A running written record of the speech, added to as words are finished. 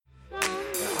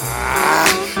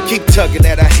Keep tugging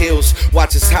at our heels.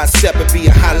 Watch us high step and be a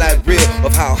highlight reel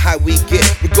of how high we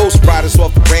get. We ghost riders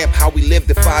off the ramp, how we live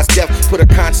defies death. Put a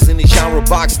conscience in the genre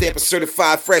box, stamp a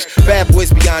certified fresh. Bad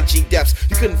boys beyond G depths.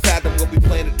 You couldn't fathom what we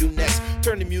plan to do next.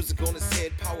 Turn the music on its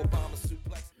head, power bomb a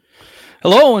suplex.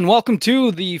 Hello and welcome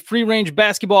to the Free Range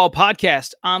Basketball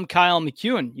Podcast. I'm Kyle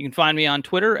McEwen. You can find me on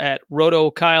Twitter at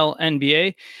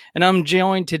RotoKyleNBA, and I'm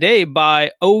joined today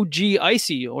by OG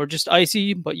Icy, or just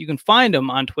Icy, but you can find him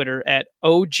on Twitter at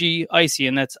OG Icy,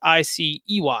 and that's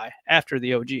ICEY after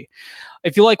the OG.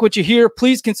 If you like what you hear,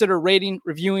 please consider rating,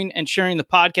 reviewing, and sharing the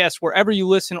podcast wherever you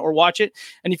listen or watch it.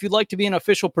 And if you'd like to be an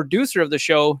official producer of the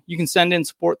show, you can send in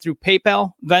support through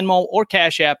PayPal, Venmo, or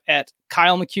Cash App at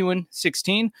Kyle McEwen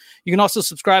 16. You can also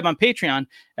subscribe on Patreon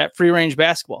at Free Range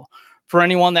Basketball. For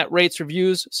anyone that rates,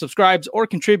 reviews, subscribes, or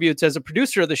contributes as a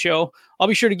producer of the show, I'll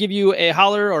be sure to give you a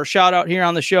holler or shout out here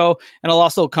on the show, and I'll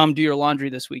also come do your laundry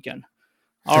this weekend.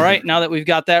 All right, now that we've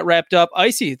got that wrapped up,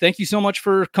 Icy, thank you so much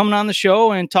for coming on the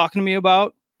show and talking to me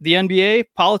about the NBA,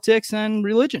 politics, and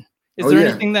religion. Is there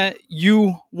anything that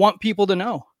you want people to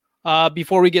know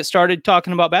before we get started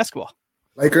talking about basketball?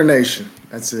 Laker Nation.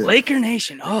 That's it. Laker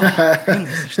Nation. Oh,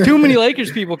 goodness. There's too many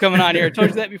Lakers people coming on here. I told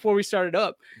you that before we started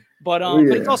up. But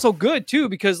but it's also good too,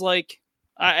 because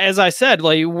as I said,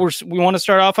 we want to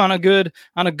start off on a good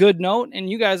note, and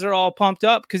you guys are all pumped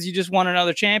up because you just won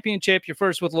another championship. You're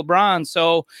first with LeBron.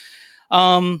 So,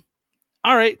 all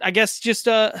right, I guess just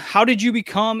how did you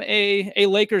become a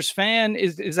Lakers fan?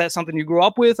 Is that something you grew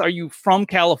up with? Are you from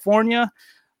California?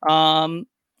 And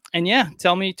yeah,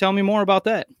 tell me more about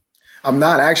that. I'm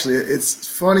not actually. It's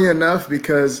funny enough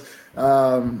because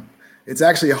it's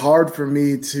actually hard for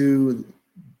me to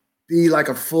be like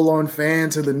a full-on fan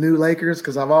to the new Lakers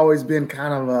because I've always been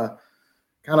kind of a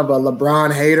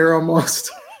LeBron hater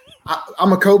almost.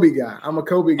 I'm a Kobe guy.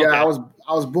 Okay. I was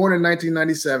born in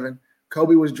 1997.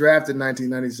 Kobe was drafted in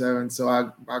 1997, so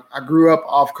I grew up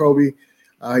off Kobe.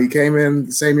 He came in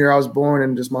the same year I was born,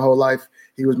 and just my whole life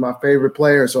he was my favorite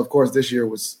player. So of course this year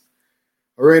was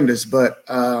horrendous, but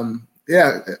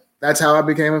yeah, that's how I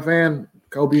became a fan.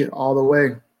 Kobe all the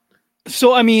way.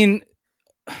 So I mean,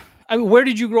 where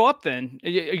did you grow up then? Do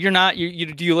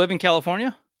you live in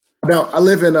California? No, I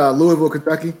live in Louisville,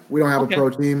 Kentucky. We don't have a pro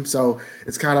team, so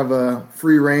it's kind of a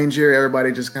free range here.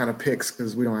 Everybody just kind of picks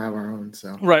because we don't have our own.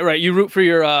 So right. You root for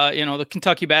your the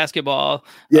Kentucky basketball.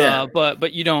 Yeah.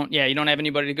 But you don't have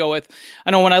anybody to go with.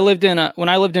 I know when I lived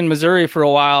in Missouri for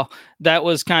a while, that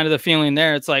was kind of the feeling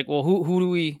there. It's like, well, who do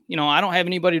we? I don't have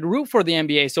anybody to root for the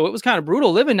NBA, so it was kind of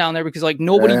brutal living down there because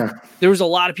nobody. Yeah. There was a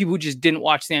lot of people who just didn't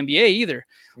watch the NBA either,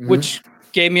 which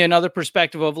gave me another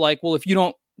perspective of well, if you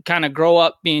don't kind of grow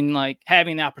up being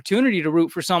having the opportunity to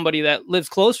root for somebody that lives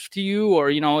close to you,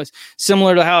 or is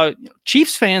similar to how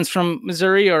Chiefs fans from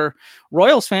Missouri or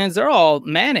Royals fans, they're all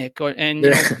manic and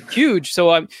huge.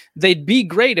 So they'd be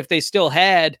great if they still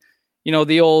had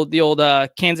the old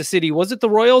Kansas City. Was it the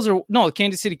Royals or no, the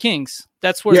Kansas City Kings?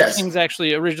 That's where the Kings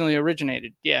actually originally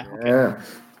originated. Yeah. Okay.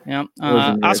 Yeah.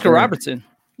 Oscar Robertson.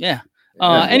 Yeah.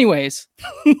 Anyways.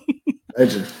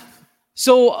 Legend.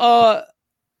 So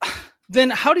then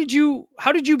how did you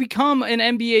become an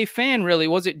NBA fan, really?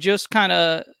 Was it just kind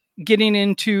of getting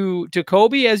into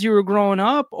Kobe as you were growing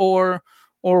up, or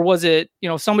was it,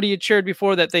 somebody had shared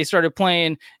before that they started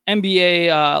playing NBA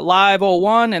Live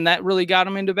 01 and that really got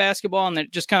them into basketball and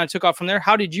that just kind of took off from there?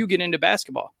 How did you get into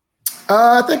basketball?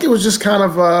 I think it was just kind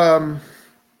of a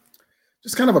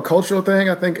cultural thing.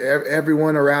 I think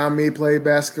everyone around me played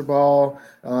basketball.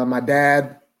 My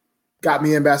dad got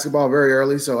me in basketball very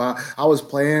early. So I was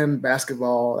playing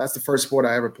basketball. That's the first sport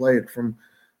I ever played. From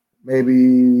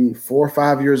maybe 4 or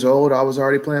 5 years old, I was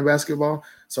already playing basketball.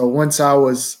 So once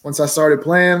I started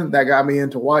playing, that got me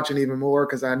into watching even more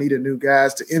because I needed new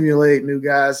guys to emulate, new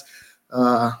guys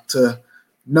to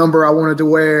number I wanted to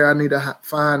wear. I need to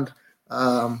find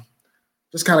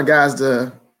just kind of guys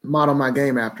to model my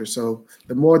game after. So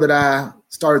the more that I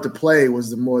started to play was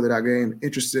the more that I gained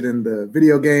interested in the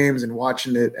video games and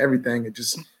watching it, everything. It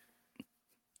just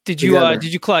did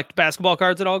you collect basketball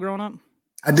cards at all growing up?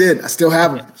 I did. I still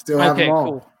have them. Still have them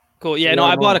all. Cool. Yeah,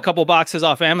 I bought a couple boxes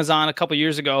off Amazon a couple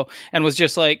years ago and was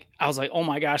just I was like, oh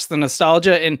my gosh, the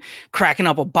nostalgia and cracking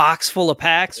up a box full of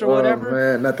packs or whatever.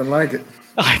 Man, nothing like it.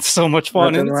 Oh, it's so much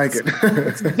fun. Nothing like it.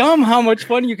 It's dumb how much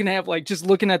fun you can have, just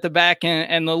looking at the back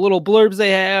and the little blurbs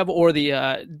they have, or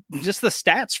the just the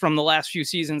stats from the last few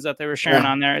seasons that they were sharing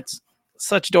on there. It's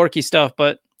such dorky stuff,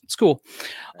 but it's cool.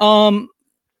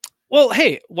 Well,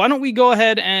 hey, why don't we go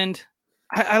ahead and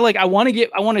I want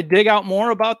to dig out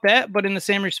more about that, but in the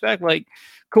same respect,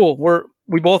 cool.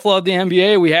 We both love the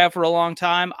NBA. We have for a long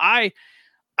time. I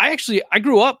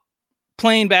grew up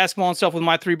playing basketball and stuff with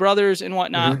my three brothers and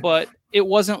whatnot, but it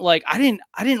wasn't like I didn't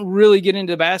really get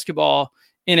into basketball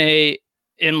in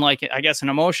like, I guess, an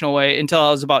emotional way until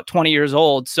I was about 20 years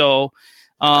old. So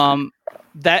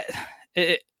that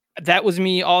was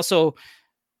me also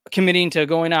committing to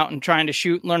going out and trying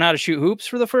to learn how to shoot hoops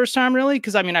for the first time, really.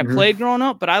 Cause I mean, I played growing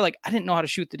up, but I didn't know how to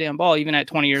shoot the damn ball even at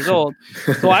 20 years old.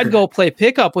 So I'd go play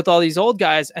pickup with all these old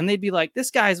guys and they'd be like, this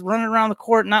guy's running around the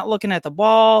court, not looking at the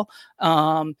ball.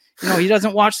 He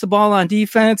doesn't watch the ball on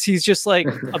defense. He's just like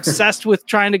obsessed with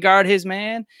trying to guard his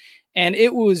man. And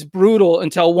it was brutal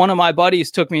until one of my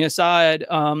buddies took me aside,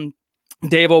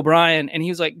 Dave O'Brien. And he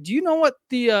was like, do you know what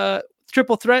the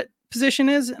triple threat position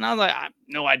is? And I was like, I have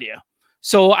no idea.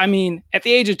 So, I mean, at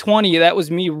the age of 20, that was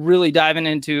me really diving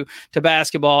into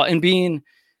basketball and being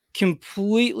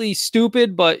completely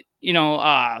stupid, but,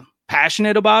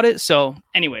 passionate about it. So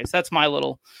anyways, that's my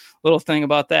little thing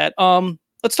about that.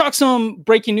 Let's talk some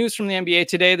breaking news from the NBA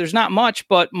today. There's not much,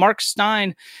 but Mark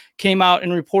Stein came out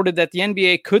and reported that the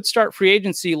NBA could start free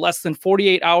agency less than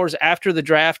 48 hours after the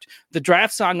draft. The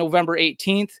draft's on November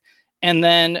 18th. And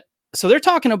then, so they're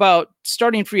talking about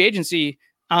starting free agency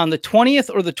on the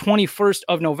 20th or the 21st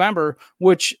of November,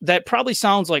 which that probably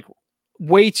sounds like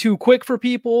way too quick for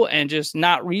people and just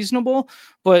not reasonable.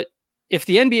 But if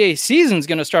the NBA season is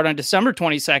going to start on December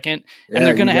 22nd and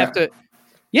they're going to have to,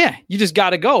 you just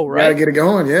got to go, right? You got to get it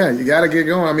going. Yeah, you got to get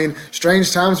going. I mean,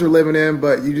 strange times we're living in,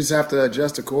 but you just have to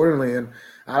adjust accordingly. And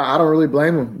I don't really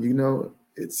blame them. When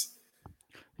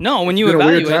you evaluate, a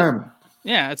weird time.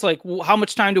 Yeah, it's like, well, how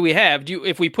much time do we have?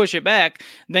 If we push it back,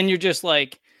 then you're just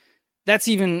like, that's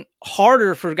even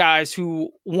harder for guys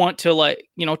who want to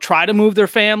try to move their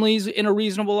families in a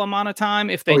reasonable amount of time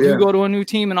if they do go to a new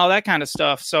team and all that kind of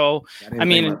stuff. So, I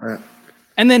mean,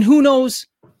 and then who knows,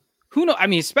 I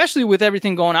mean, especially with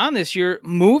everything going on this year,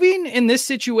 moving in this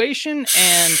situation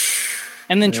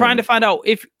and then trying to find out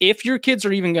if your kids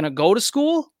are even going to go to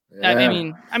school. I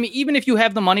mean, even if you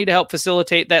have the money to help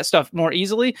facilitate that stuff more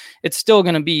easily, it's still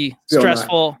going to be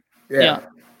stressful.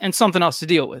 And something else to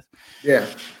deal with. Yeah.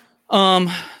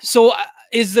 So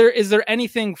is there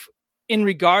anything in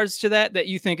regards to that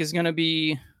you think is going to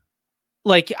be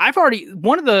like,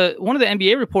 one of the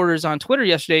NBA reporters on Twitter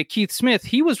yesterday, Keith Smith,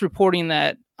 he was reporting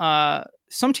that,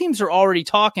 some teams are already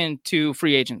talking to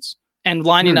free agents and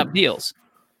lining up deals.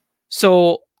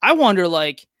 So I wonder,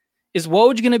 is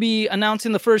Woj going to be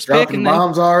announcing the first pick and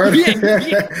bombs then, already?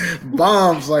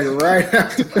 Bombs right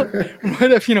after.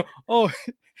 Right up,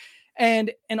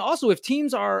 and also if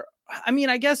teams are,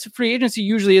 I guess free agency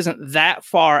usually isn't that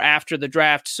far after the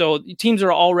draft. So teams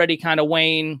are already kind of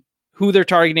weighing who they're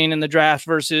targeting in the draft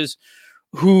versus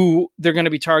who they're going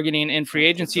to be targeting in free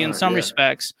agency in some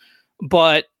respects.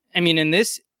 But I mean, in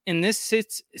this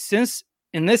instance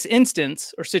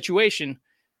or situation,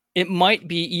 it might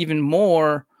be even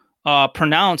more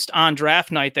pronounced on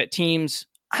draft night that teams,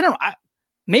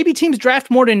 maybe teams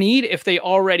draft more to need if they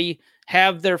already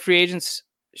have their free agency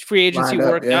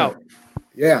worked out.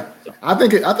 Yeah, I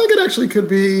think it actually could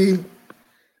be.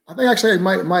 I think actually I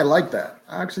might like that.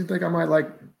 I actually think I might like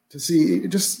to see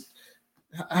just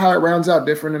how it rounds out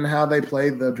different and how they play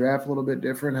the draft a little bit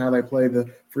different, how they play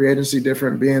the free agency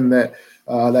different, being that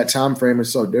that time frame is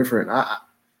so different. I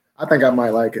think I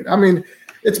might like it. I mean,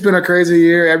 it's been a crazy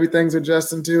year. Everything's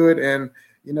adjusting to it, and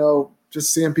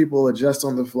just seeing people adjust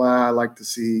on the fly. I like to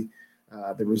see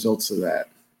the results of that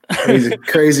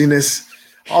craziness.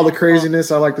 All the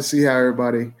craziness, I like to see how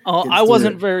everybody. I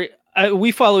wasn't very.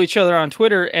 We follow each other on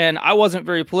Twitter, and I wasn't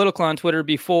very political on Twitter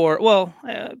before. Well,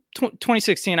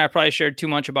 2016, I probably shared too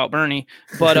much about Bernie,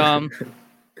 but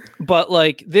but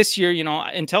like this year,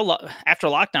 until after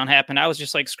lockdown happened, I was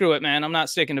just like, screw it, man. I'm not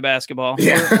sticking to basketball.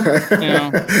 Yeah,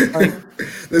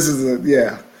 this is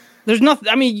There's nothing.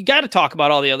 I mean, you got to talk about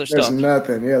all the other stuff. There's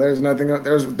nothing. Yeah, there's nothing.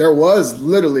 There was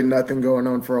literally nothing going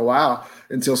on for a while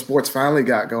until sports finally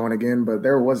got going again. But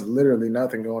there was literally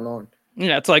nothing going on.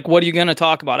 Yeah, it's like, what are you going to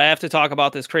talk about? I have to talk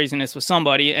about this craziness with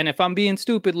somebody. And if I'm being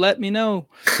stupid, let me know.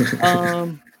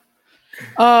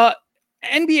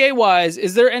 NBA wise,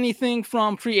 is there anything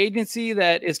from free agency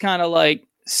that is kind of like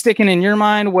sticking in your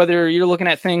mind, whether you're looking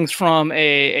at things from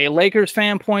a Lakers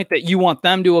fan point that you want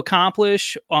them to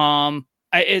accomplish?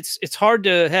 It's hard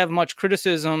to have much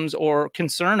criticisms or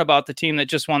concern about the team that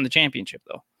just won the championship,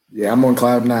 though. Yeah, I'm on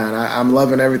cloud nine. I'm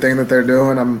loving everything that they're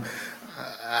doing.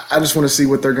 I just want to see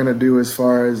what they're going to do as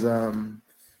far as like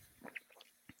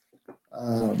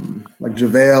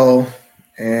JaVale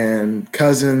and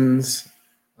Cousins.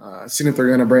 Seeing if they're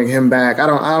going to bring him back. I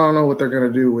don't know what they're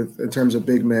going to do in terms of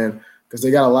big men, because they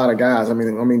got a lot of guys. I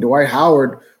mean, Dwight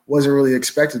Howard wasn't really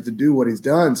expected to do what he's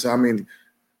done. So I mean,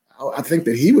 I think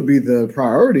that he would be the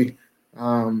priority.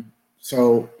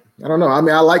 So I don't know. I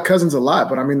mean, I like Cousins a lot,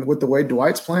 but I mean, with the way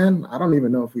Dwight's playing, I don't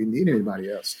even know if we need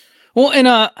anybody else. Well,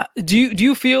 and do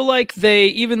you feel like they,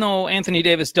 even though Anthony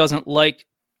Davis doesn't like,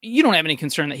 you don't have any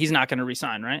concern that he's not going to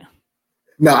resign, right?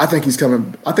 No, I think he's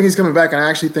coming. I think he's coming back, and I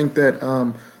actually think that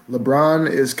LeBron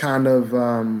is kind of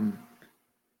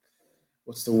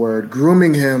what's the word?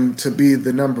 Grooming him to be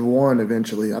the number one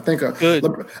eventually. I think. I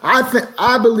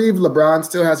believe LeBron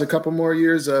still has a couple more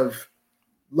years of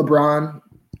LeBron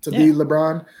to be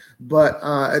LeBron, but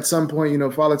at some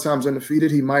point, Father Time's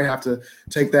undefeated. He might have to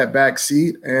take that back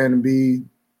seat and be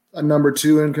a number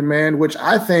two in command, which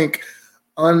I think,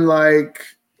 unlike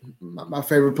my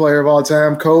favorite player of all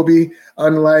time, Kobe,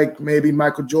 unlike maybe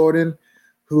Michael Jordan,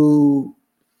 who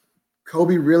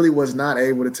Kobe really was not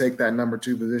able to take that number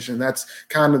two position. That's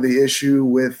kind of the issue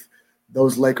with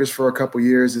those Lakers for a couple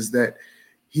years, is that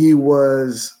he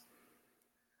was,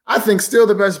 I think, still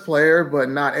the best player, but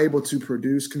not able to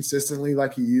produce consistently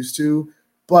like he used to.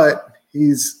 But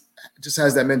he's just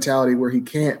has that mentality where he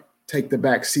can't take the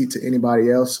back seat to anybody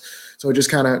else. So it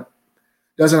just kind of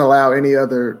doesn't allow any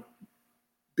other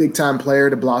big-time player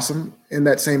to blossom in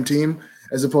that same team,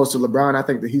 as opposed to LeBron. I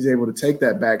think that he's able to take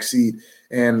that back seat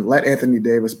and let Anthony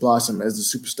Davis blossom as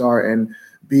the superstar and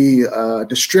be a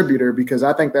distributor, because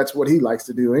I think that's what he likes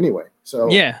to do anyway. So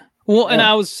yeah. Well, and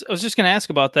I was just going to ask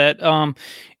about that.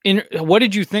 What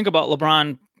did you think about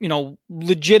LeBron,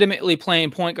 legitimately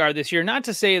playing point guard this year? Not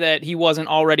to say that he wasn't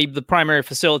already the primary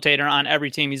facilitator on every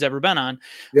team he's ever been on,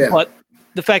 but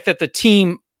the fact that the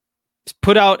team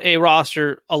put out a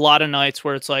roster a lot of nights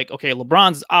where it's like, okay,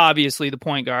 LeBron's obviously the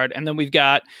point guard, and then we've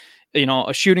got,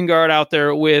 a shooting guard out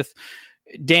there with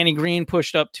Danny Green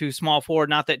pushed up to small forward.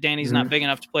 Not that Danny's not big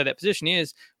enough to play that position, he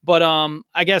is, but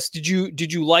I guess did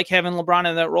you like having LeBron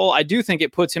in that role? I do think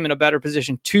it puts him in a better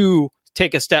position to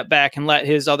take a step back and let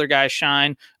his other guys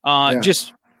shine,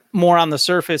 just more on the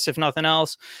surface, if nothing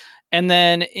else. And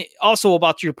then also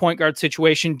about your point guard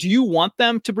situation, do you want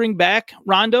them to bring back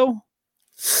Rondo?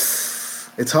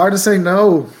 It's hard to say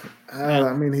no.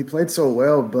 I mean, he played so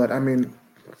well, but I mean,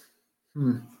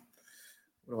 what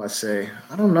do I say?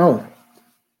 I don't know.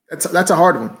 That's a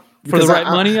hard one. For the right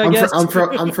money, I guess. I'm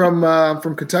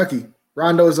from Kentucky.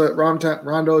 Rondo's a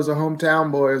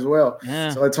hometown boy as well. Yeah.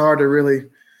 So it's hard to really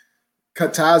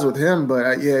cut ties with him.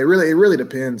 But it really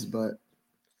depends. But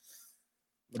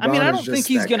LeBron, I mean, I don't think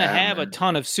he's going to have a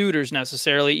ton of suitors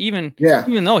necessarily, even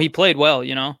though he played well.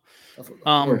 Of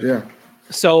course, yeah.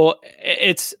 So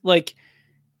it's like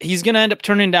he's going to end up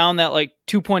turning down that like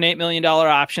 $2.8 million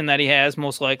option that he has,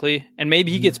 most likely. And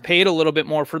maybe he gets paid a little bit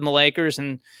more from the Lakers.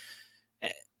 And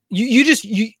you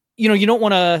don't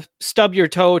want to stub your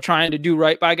toe trying to do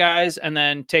right by guys and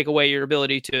then take away your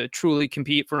ability to truly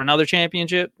compete for another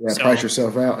championship. Yeah, price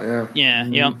yourself out. Yeah.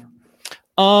 Yeah.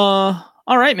 All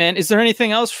right, man. Is there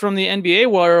anything else from the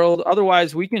NBA world?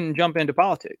 Otherwise, we can jump into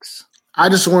politics. I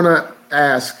just want to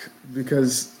ask,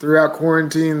 because throughout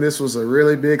quarantine, this was a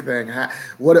really big thing.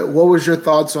 What was your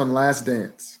thoughts on Last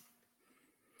Dance?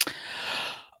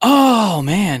 Oh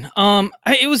man,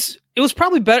 it was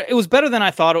probably better. It was better than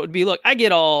I thought it would be. Look,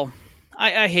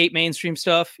 I hate mainstream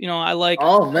stuff. I like.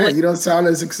 Oh man, you don't sound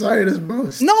as excited as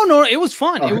most. No, it was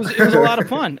fun. It was a lot of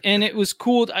fun, and it was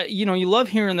cool. You love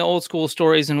hearing the old school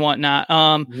stories and whatnot.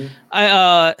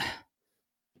 I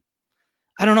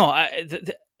don't know. I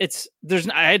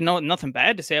had nothing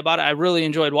bad to say about it. I really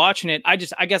enjoyed watching it. I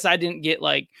guess I didn't get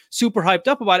like super hyped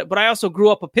up about it, but I also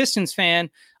grew up a Pistons fan.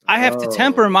 I have to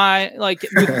temper my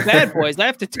with Bad Boys. I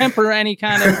have to temper any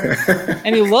kind of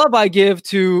any love I give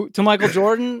to Michael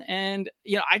Jordan, and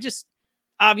I just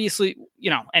obviously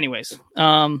anyways.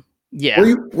 Yeah.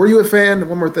 Were you a fan?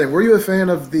 One more thing. Were you a fan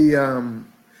of the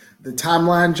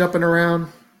timeline jumping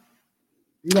around?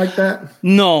 You like that?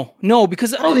 No,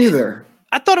 because I don't either.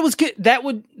 I thought it was good.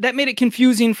 That made it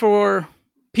confusing for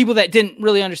people that didn't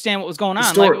really understand what was going on.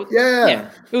 It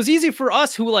was easy for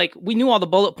us who we knew all the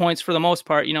bullet points for the most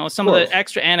part. Some of the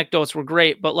extra anecdotes were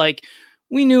great, but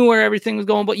we knew where everything was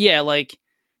going. But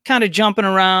kind of jumping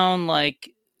around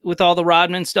with all the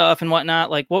Rodman stuff and whatnot.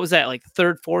 What was that?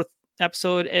 Third, fourth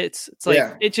episode? It's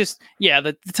it just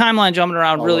the timeline jumping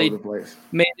around all really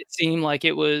made it seem like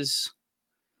it was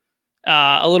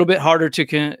a little bit harder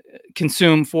to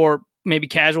consume for maybe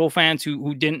casual fans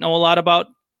who didn't know a lot about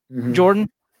Jordan.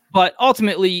 But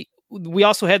ultimately, we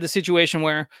also had the situation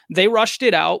where they rushed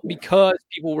it out because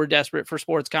people were desperate for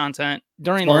sports content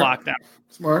during the lockdown.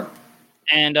 Smart.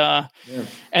 And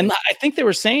and I think they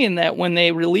were saying that when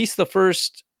they released the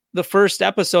first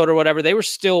episode or whatever, they were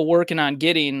still working on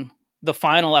getting the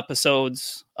final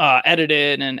episodes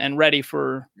edited and ready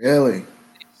for. Really?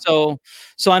 So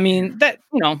I mean that,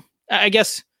 I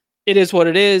guess it is what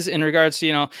it is in regards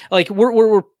to, like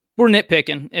we're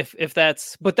nitpicking if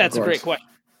that's a great question.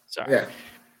 Sorry. Yeah.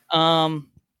 All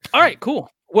right, cool.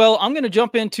 Well, I'm going to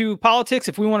jump into politics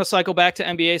if we want to cycle back to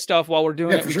NBA stuff while we're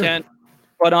doing it. We can.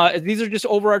 But these are just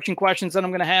overarching questions that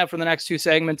I'm going to have for the next two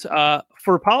segments.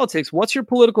 For politics, what's your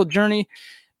political journey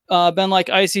been like,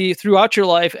 Icy, throughout your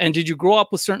life? And did you grow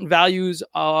up with certain values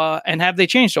and have they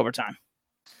changed over time?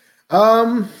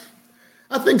 I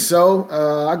think so.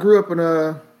 I grew up in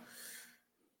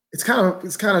it's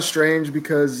kind of strange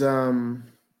because in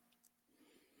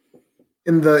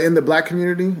the Black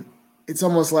community, it's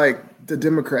almost like the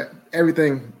Democrat,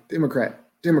 everything Democrat.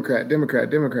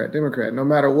 No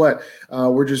matter what,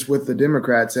 we're just with the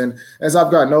Democrats. And as I've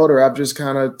gotten older, I've just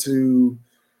kind of to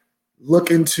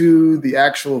look into the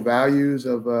actual values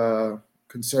of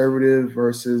conservative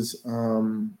versus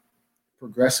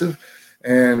progressive.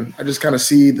 And I just kind of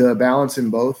see the balance in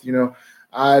both.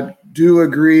 I do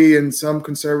agree in some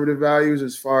conservative values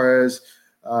as far as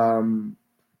not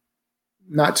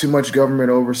too much government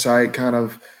oversight, kind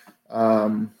of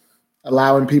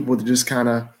allowing people to just kind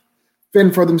of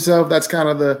fend for themselves. That's kind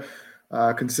of the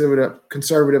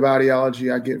conservative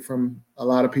ideology I get from a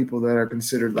lot of people that are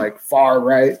considered like far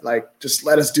right, like just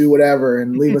let us do whatever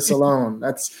and leave us alone.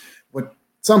 That's what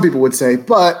some people would say.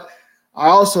 But I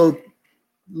also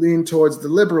lean towards the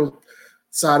liberal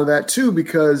side of that too,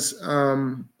 because I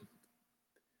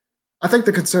think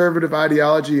the conservative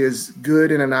ideology is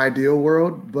good in an ideal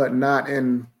world, but not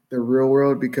in the real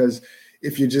world, because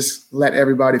if you just let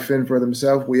everybody fend for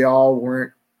themselves, we all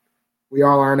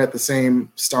aren't at the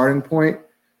same starting point.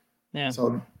 Yeah.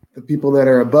 So the people that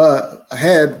are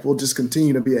ahead will just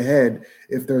continue to be ahead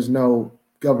if there's no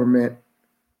government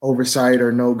oversight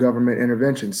or no government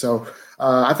intervention. So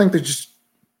I think there's just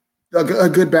a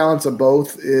good balance of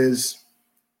both is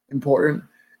important,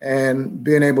 and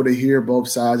being able to hear both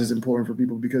sides is important for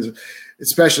people, because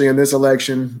especially in this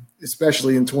election,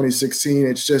 especially in 2016,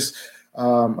 it's just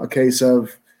a case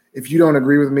of, if you don't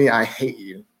agree with me, I hate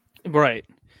you. Right.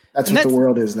 That's what the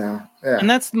world is now. Yeah. And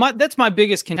that's my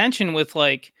biggest contention with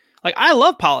like I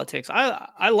love politics.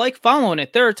 I like following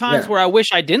it. There are times where I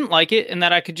wish I didn't like it and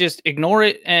that I could just ignore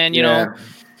it and, I'm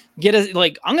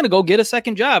going to go get a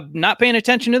second job, not paying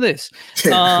attention to this.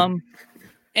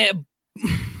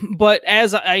 But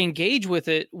as I engage with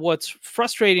it, what's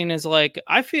frustrating is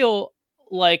I feel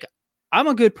like I'm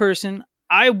a good person.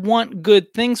 I want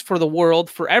good things for the world,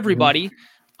 for everybody.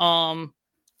 Mm-hmm.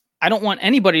 I don't want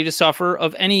anybody to suffer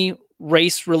of any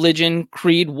race, religion,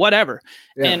 creed, whatever.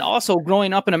 Yeah. And also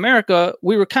growing up in America,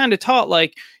 we were kind of taught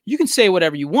you can say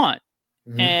whatever you want,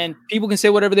 and people can say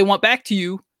whatever they want back to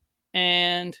you.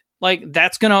 And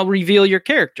that's going to reveal your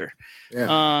character.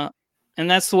 Yeah. And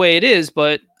that's the way it is.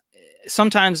 But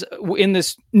sometimes in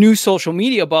this new social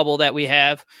media bubble that we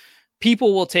have,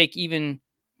 people will take even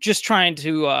just trying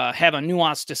to have a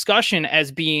nuanced discussion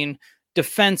as being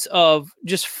defense of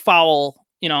just foul,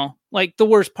 the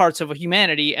worst parts of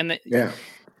humanity. And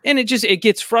and it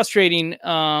gets frustrating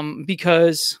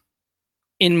because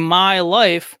in my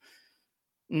life,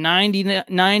 90 to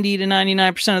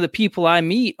 99% of the people I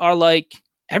meet are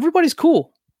everybody's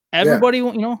cool. Everybody,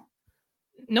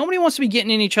 nobody wants to be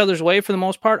getting in each other's way for the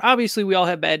most part. Obviously we all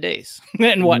have bad days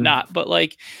and whatnot, but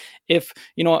if,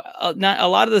 not a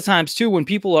lot of the times too, when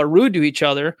people are rude to each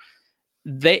other,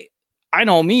 I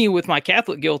know me with my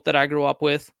Catholic guilt that I grew up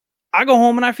with, I go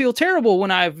home and I feel terrible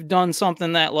when I've done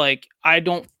something that I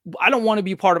don't want to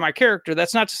be part of my character.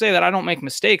 That's not to say that I don't make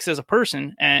mistakes as a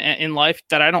person in life,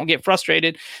 that I don't get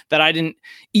frustrated, that I didn't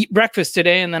eat breakfast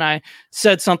today and then I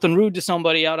said something rude to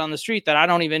somebody out on the street that I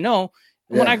don't even know.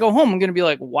 Yeah. When I go home, I'm going to be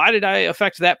why did I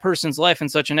affect that person's life in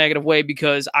such a negative way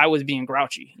because I was being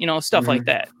grouchy, stuff like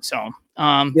that. So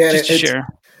just to share.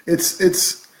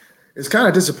 It's kind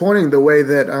of disappointing the way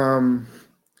that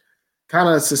kind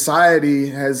of society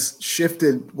has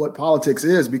shifted what politics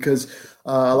is, because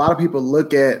a lot of people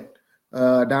look at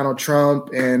Donald Trump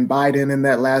and Biden in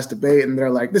that last debate and they're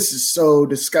like, this is so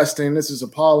disgusting, this is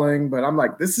appalling. But I'm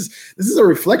like, this is a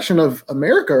reflection of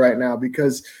America right now,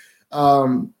 because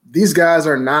these guys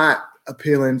are not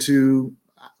appealing to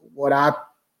what I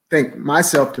think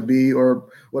myself to be, or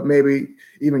what maybe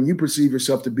even you perceive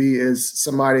yourself to be, is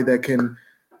somebody that can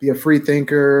be a free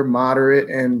thinker, moderate,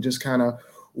 and just kind of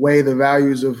weigh the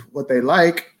values of what they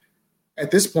like.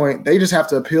 At this point, they just have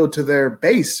to appeal to their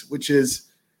base, which is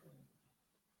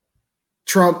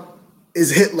Trump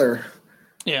is Hitler.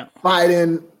 Yeah.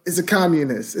 Biden is a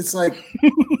communist. It's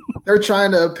they're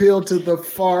trying to appeal to the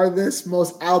farthest,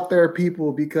 most out there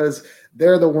people because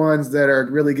they're the ones that are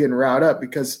really getting riled up,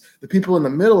 because the people in the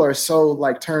middle are so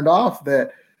like turned off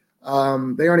that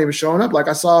they aren't even showing up. Like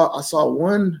I saw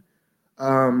one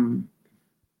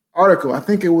article. I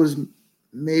think it was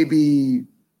maybe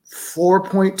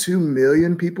 4.2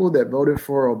 million people that voted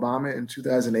for Obama in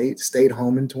 2008 stayed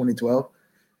home in 2012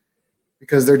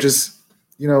 because they're just,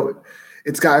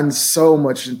 it's gotten so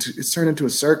much it's turned into a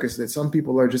circus that some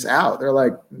people are just out. They're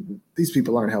like, these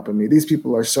people aren't helping me. These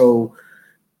people are so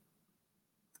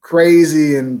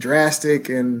crazy and drastic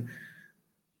and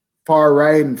far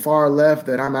right and far left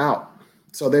that I'm out.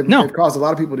 So they've caused a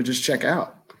lot of people to just check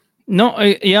out. No,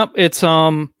 yep. It's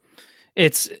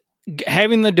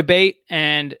having the debate,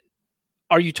 and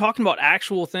are you talking about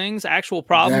actual things, actual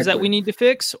problems that we need to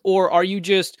fix, or are you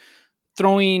just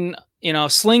throwing,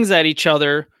 slings at each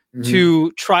other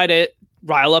to try to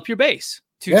rile up your base,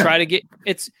 to try to get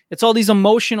it's all these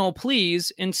emotional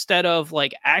pleas instead of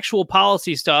like actual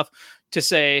policy stuff to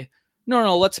say,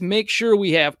 no, let's make sure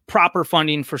we have proper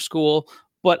funding for school.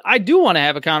 But I do want to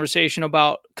have a conversation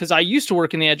about, because I used to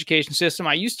work in the education system.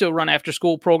 I used to run after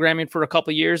school programming for a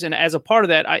couple of years. And as a part of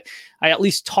that, I at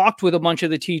least talked with a bunch of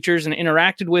the teachers and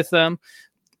interacted with them.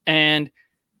 And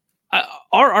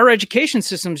our education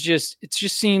systems just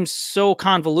seems so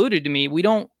convoluted to me.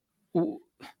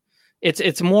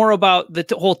 It's more about the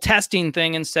whole testing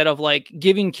thing instead of like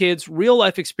giving kids real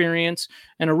life experience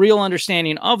and a real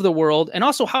understanding of the world, and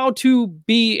also how to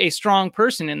be a strong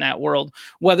person in that world,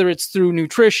 whether it's through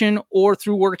nutrition or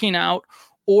through working out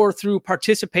or through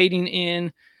participating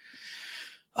in,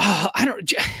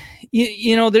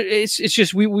 it's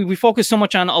just, we focus so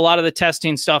much on a lot of the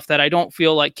testing stuff that I don't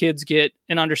feel like kids get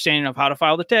an understanding of how to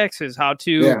file the taxes, how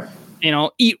to,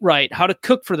 eat right, how to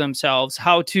cook for themselves,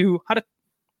 how to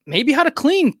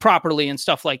clean properly and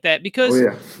stuff like that, because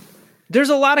there's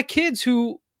a lot of kids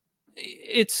who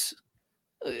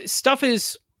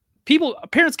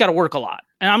parents got to work a lot.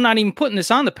 And I'm not even putting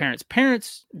this on the parents.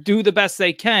 Parents do the best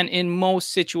they can in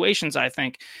most situations, I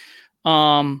think.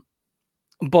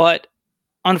 But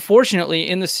unfortunately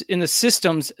in the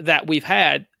systems that we've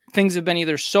had, things have been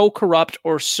either so corrupt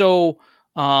or so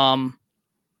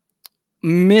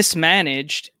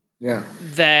mismanaged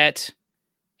that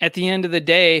at the end of the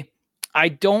day, I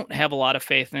don't have a lot of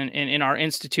faith in our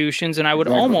institutions. And I would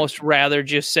almost rather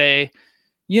just say,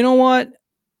 you know what?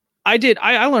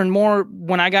 I learned more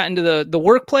when I got into the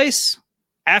workplace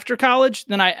after college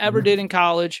than I ever did in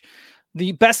college.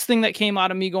 The best thing that came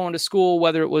out of me going to school,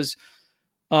 whether it was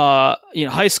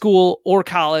high school or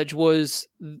college, was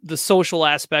the social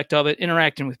aspect of it,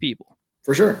 interacting with people.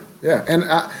 For sure. Yeah.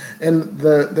 And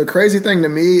the crazy thing to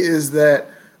me is that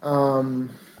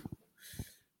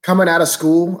coming out of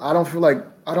school, I don't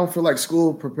feel like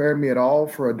school prepared me at all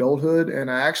for adulthood.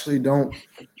 And I actually don't.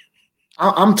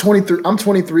 I'm 23. I'm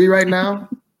 23 right now.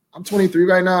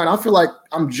 And I feel like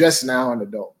I'm just now an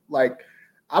adult. Like,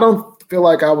 I don't feel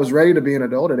like I was ready to be an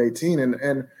adult at 18.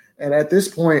 And at this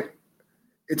point,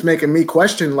 it's making me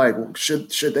question, like,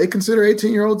 should they consider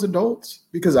 18-year-olds adults?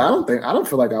 Because I don't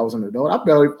feel like I was an adult.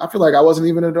 I feel like I wasn't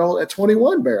even an adult at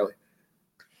 21, barely.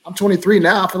 I'm 23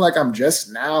 now. I feel like I'm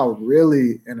just now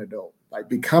really an adult, like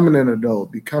becoming an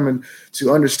adult, becoming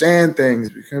to understand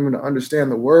things, becoming to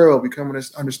understand the world, becoming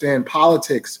to understand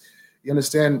politics. You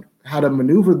understand how to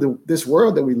maneuver this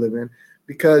world that we live in.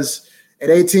 Because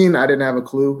at 18, I didn't have a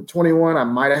clue. 21, I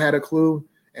might have had a clue.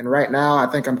 And right now, I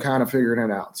think I'm kind of figuring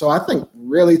it out. So I think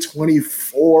really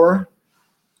 24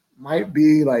 might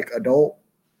be like adult,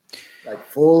 like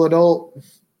full adult.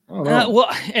 I don't know.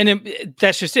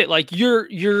 That's just it. Like you're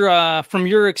from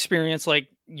your experience, like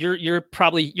you're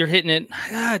hitting it.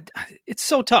 It's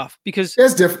so tough because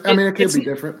it's different. I mean, it could be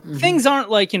different. Mm-hmm. Things aren't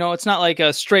like, it's not like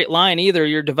a straight line either.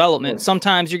 Your development. Yeah.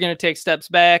 Sometimes you're going to take steps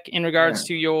back in regards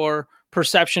to your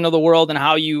perception of the world and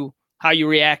how you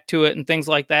react to it and things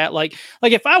like that. Like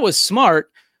if I was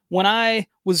smart when I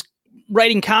was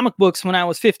writing comic books when I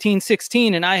was 15,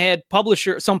 16, and I had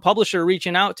some publisher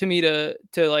reaching out to me to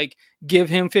like give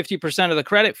him 50% of the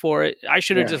credit for it, I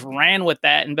should have just ran with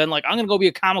that and been like, I'm going to go be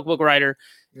a comic book writer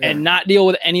and not deal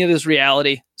with any of this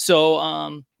reality.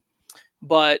 So,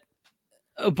 but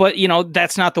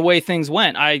that's not the way things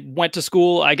went. I went to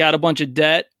school. I got a bunch of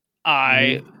debt.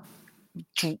 I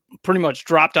pretty much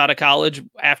dropped out of college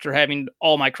after having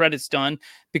all my credits done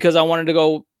because I wanted to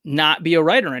go not be a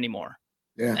writer anymore.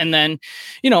 Yeah. And then,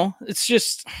 it's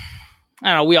just, I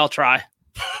don't know, we all try.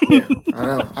 Yeah, I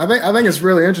know. I think it's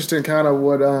really interesting kind of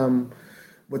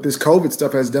what this COVID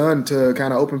stuff has done to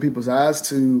kind of open people's eyes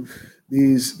to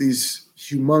these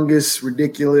humongous,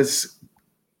 ridiculous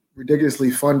ridiculously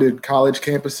funded college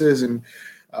campuses and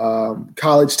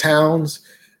college towns,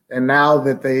 and now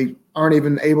that they aren't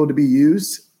even able to be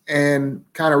used, and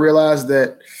kind of realized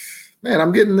that, man,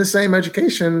 I'm getting the same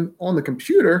education on the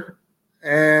computer,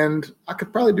 and I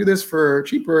could probably do this for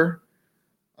cheaper.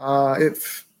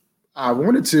 If I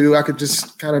wanted to, I could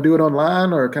just kind of do it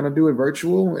online or kind of do it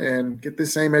virtual and get the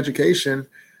same education.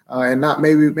 And not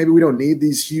maybe we don't need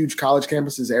these huge college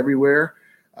campuses everywhere.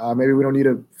 Maybe we don't need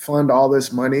to fund all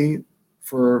this money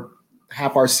for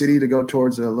half our city to go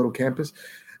towards a little campus.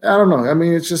 I don't know. I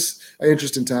mean, it's just an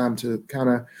interesting time to kind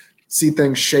of see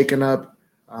things shaken up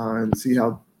and see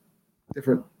how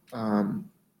different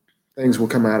things will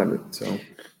come out of it. So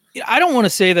I don't want to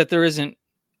say that there isn't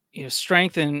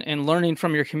strength in learning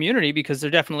from your community, because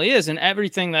there definitely is. And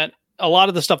everything that a lot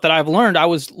of the stuff that I've learned, I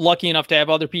was lucky enough to have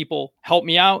other people help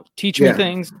me out, teach me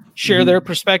things, share their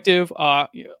perspective,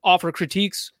 offer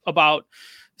critiques about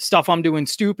stuff I'm doing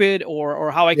stupid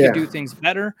or how I can do things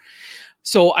better.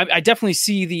 So I definitely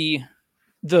see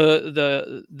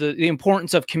the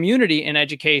importance of community in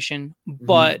education,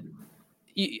 but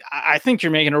I think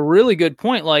you're making a really good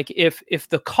point. Like if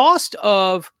the cost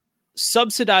of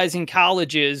subsidizing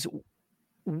colleges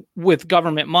with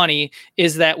government money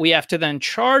is that we have to then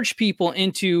charge people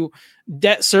into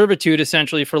debt servitude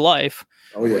essentially for life.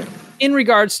 Oh yeah. In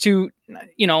regards to,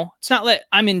 it's not that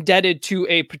I'm indebted to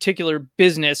a particular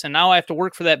business and now I have to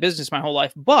work for that business my whole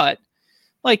life, but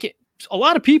like a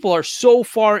lot of people are so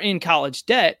far in college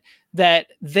debt that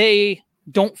they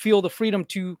don't feel the freedom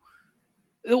to,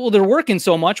 they're working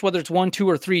so much, whether it's 1, 2,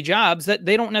 or 3 jobs, that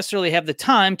they don't necessarily have the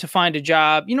time to find a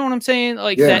job. You know what I'm saying?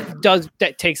 Like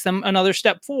that takes them another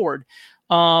step forward.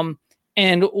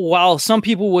 And while some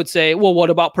people would say, well,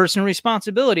 what about personal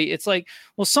responsibility? It's like,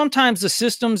 well, sometimes the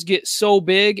systems get so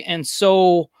big and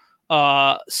so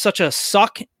such a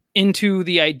suck into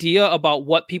the idea about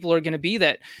what people are going to be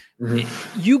that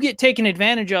you get taken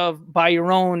advantage of by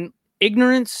your own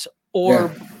ignorance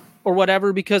or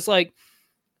whatever, because like,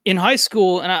 in high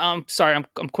school, and I'm sorry,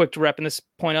 I'm quick to wrapping this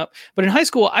point up, but in high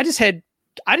school, I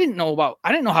didn't know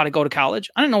how to go to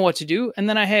college. I didn't know what to do. And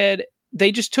then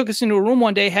they just took us into a room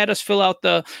one day, had us fill out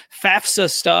the FAFSA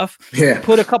stuff,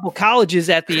 put a couple colleges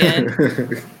at the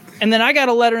end. And then I got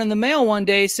a letter in the mail one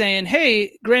day saying,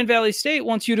 hey, Grand Valley State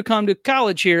wants you to come to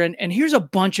college here. And here's a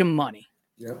bunch of money.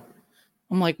 Yep.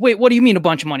 I'm like, wait, what do you mean a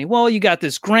bunch of money? Well, you got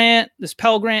this grant, this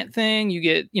Pell Grant thing. You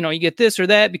get this or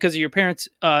that because of your parents'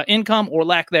 income or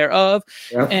lack thereof.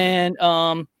 Yeah. And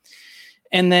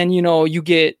then,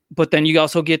 but then you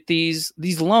also get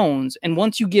these loans. And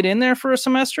once you get in there for a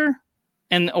semester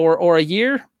or a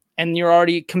year and you're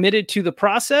already committed to the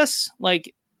process,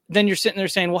 like then you're sitting there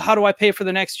saying, well, how do I pay for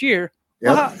the next year?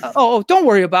 Yep. Well, don't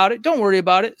worry about it. Don't worry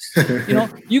about it.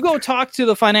 You go talk to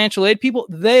the financial aid people.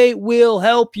 They will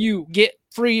help you get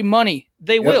free money.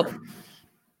 They will.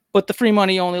 But the free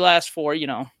money only lasts for,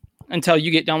 until you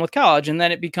get done with college. And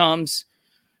then it becomes,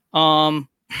 something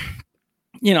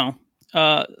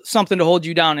to hold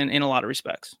you down in a lot of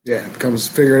respects. Yeah, it becomes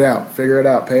figure it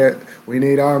out, pay it. We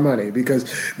need our money because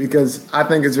I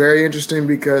think it's very interesting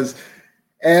because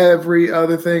every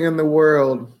other thing in the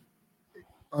world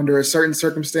under a certain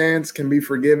circumstance can be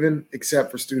forgiven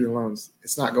except for student loans.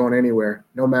 It's not going anywhere,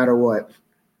 no matter what.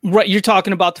 Right. You're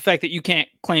talking about the fact that you can't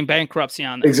claim bankruptcy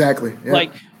on that. Exactly. Yeah.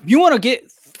 Like you want to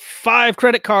get 5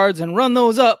 credit cards and run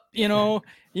those up, you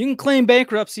can claim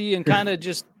bankruptcy and kind of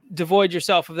just devoid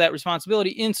yourself of that responsibility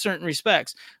in certain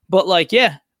respects. But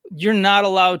you're not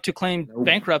allowed to claim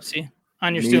bankruptcy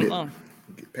on your student loan.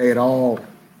 Pay it all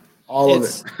of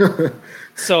it.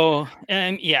 So,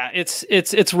 and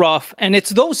it's rough. And it's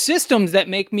those systems that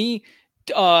make me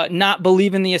not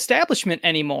believe in the establishment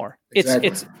anymore.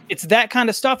 Exactly. It's that kind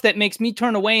of stuff that makes me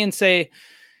turn away and say,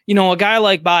 a guy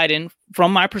like Biden,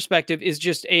 from my perspective, is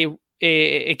just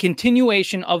a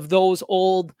continuation of those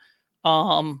old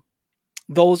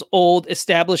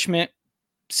establishment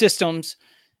systems.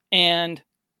 And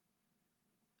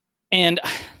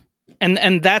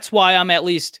that's why I'm at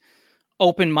least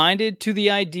open-minded to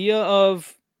the idea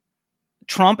of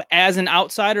Trump as an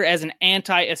outsider, as an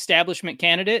anti-establishment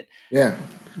candidate. Yeah.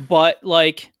 But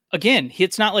again,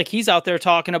 it's not like he's out there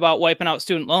talking about wiping out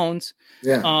student loans.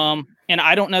 Yeah. And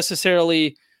I don't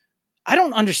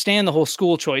understand the whole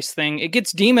school choice thing. It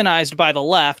gets demonized by the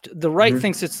left. The right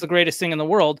thinks it's the greatest thing in the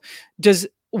world.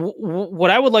 What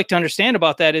I would like to understand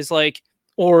about that is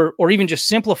or even just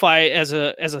simplify as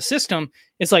a system,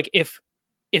 it's like if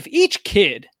each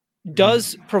kid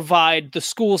does provide the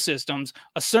school systems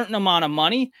a certain amount of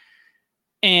money,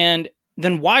 and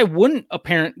then why wouldn't a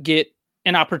parent get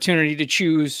an opportunity to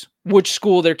choose which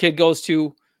school their kid goes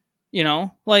to?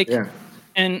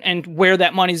 and where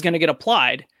that money is going to get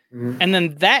applied. And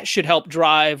then that should help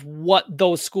drive what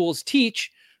those schools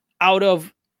teach out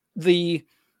of the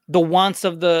wants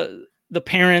of the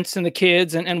parents and the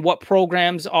kids and what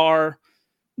programs are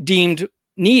deemed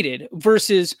needed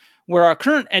versus where our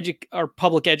current our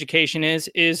public education is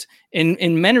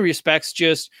in many respects,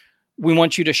 just, we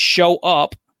want you to show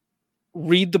up,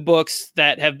 read the books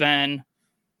that have been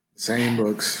same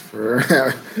books for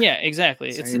yeah,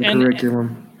 exactly. Same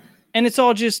curriculum. And it's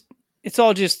all just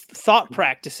thought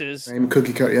practices. Same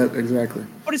cookie cut. Yep, exactly.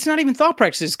 But it's not even thought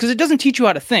practices because it doesn't teach you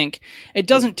how to think. It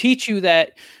doesn't teach you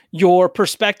that your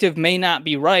perspective may not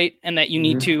be right and that you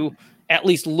need to at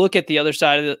least look at the other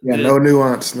side of no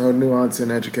nuance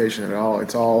in education at all.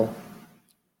 It's all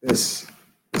this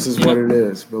is what it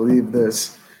is. Believe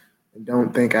this and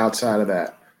don't think outside of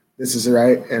that. This is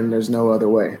right and there's no other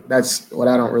way. That's what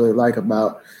I don't really like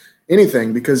about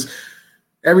anything, because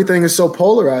everything is so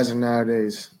polarizing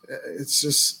nowadays.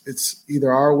 It's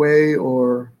either our way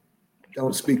or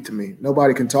don't speak to me.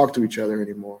 Nobody can talk to each other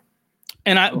anymore.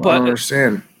 And I don't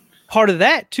understand. Part of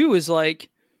that too is like,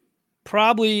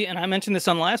 probably, and I mentioned this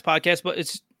on the last podcast, but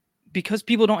it's because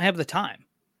people don't have the time.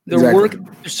 Their work,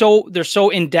 they're so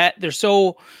in debt, they're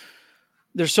so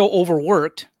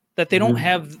overworked that they don't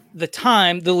have the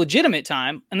time, the legitimate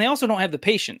time, and they also don't have the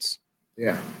patience.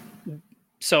 Yeah.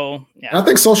 So yeah. And I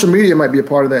think social media might be a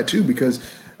part of that too, because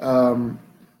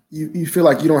you feel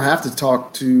like you don't have to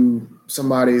talk to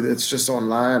somebody that's just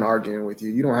online arguing with you.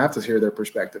 You don't have to hear their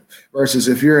perspective. Versus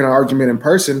if you're in an argument in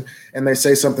person and they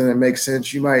say something that makes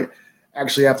sense, you might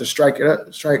actually have to strike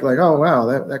like, oh, wow,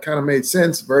 that kind of made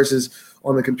sense. Versus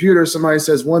on the computer, somebody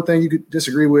says one thing you could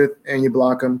disagree with and you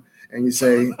block them and you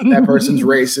say that person's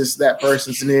racist, that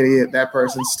person's an idiot, that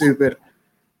person's stupid.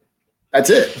 That's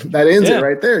it. That ends it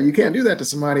right there. You can't do that to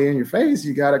somebody in your face.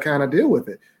 You got to kind of deal with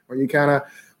it, or you kind of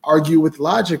argue with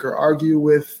logic or argue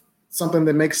with something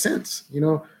that makes sense. You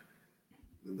know,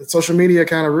 the social media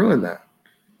kind of ruined that.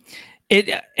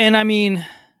 And I mean,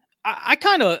 I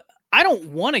don't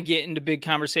want to get into big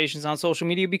conversations on social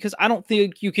media because I don't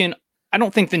think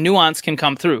the nuance can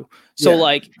come through. So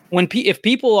like if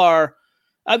people are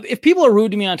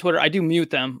rude to me on Twitter, I do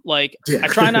mute them. Like I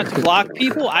try not to block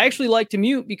people. I actually like to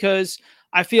mute because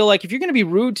I feel like if you're going to be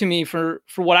rude to me for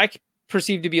what I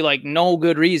perceive to be like no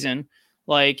good reason,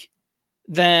 like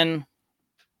then,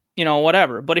 you know,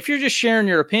 whatever. But if you're just sharing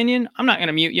your opinion, I'm not going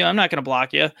to mute you. I'm not going to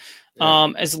block you.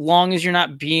 As long as you're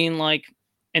not being like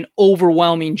an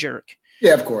overwhelming jerk.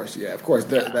 Yeah, of course. Yeah, of course.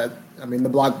 That I mean, the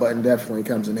block button definitely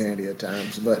comes in handy at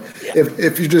times. But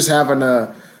if you're just having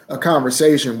a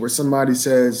conversation where somebody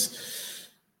says,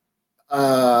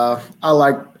 I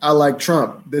like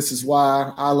Trump, this is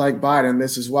why, I like Biden,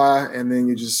 this is why, and then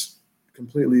you just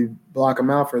completely block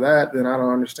them out for that, then I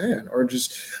don't understand. Or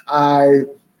just I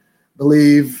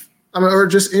believe, or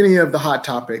just any of the hot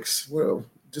topics. Well,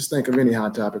 just think of any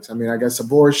hot topics. I mean, I guess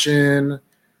abortion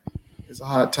is a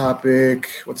hot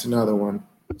topic. What's another one?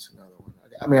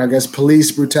 I mean, I guess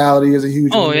police brutality is a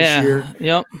huge one this year.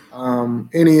 Yep.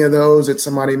 Any of those that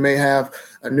somebody may have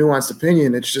a nuanced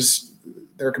opinion, it's just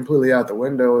they're completely out the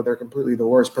window. They're completely the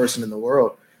worst person in the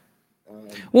world.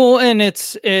 Well, and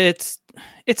it's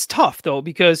tough though,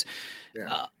 because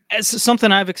as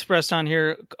something I've expressed on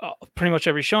here pretty much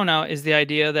every show now is the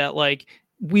idea that like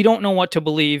we don't know what to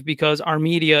believe because our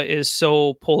media is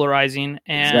so polarizing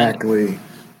and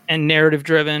and narrative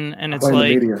driven, and it's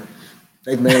like the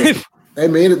media. They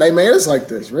made us like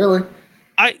this, really.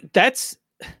 It's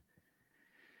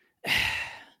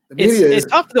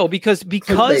tough though because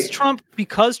Trump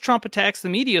attacks the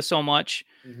media so much.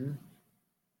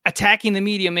 Attacking the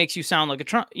media makes you sound like a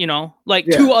Trump, you know, like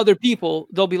to other people,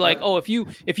 they'll be like, oh, if you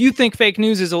think fake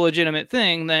news is a legitimate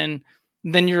thing, then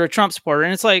you're a Trump supporter.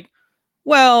 And it's like,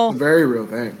 well, it's a very real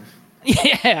thing.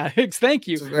 Yeah. Thank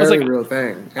you. It's a very real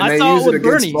thing. And they use it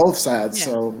against both sides. Yeah.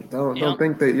 So don't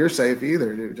think that you're safe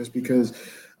either, dude. Just because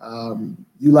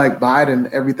you like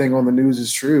Biden, everything on the news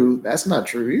is true. That's not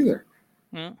true either.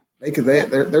 Yeah.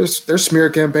 There's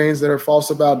smear campaigns that are false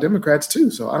about Democrats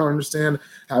too. So I don't understand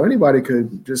how anybody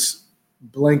could just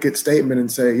blanket statement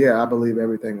and say, yeah, I believe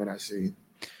everything that I see.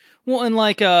 Well, and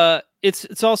like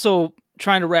it's also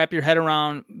trying to wrap your head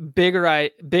around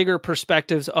bigger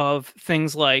perspectives of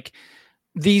things like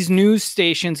these news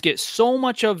stations get so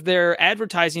much of their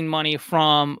advertising money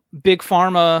from big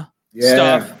pharma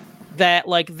stuff that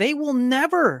like they will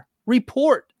never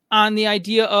report on the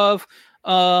idea of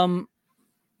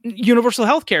universal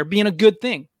healthcare being a good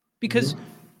thing because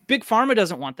big pharma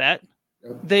doesn't want that.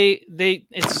 And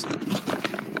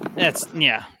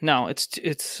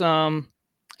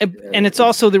it's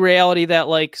also the reality that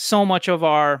like so much of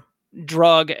our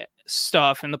drug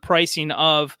stuff and the pricing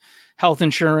of health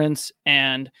insurance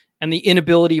and the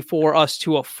inability for us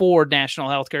to afford national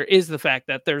health care is the fact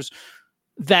that there's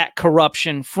that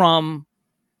corruption from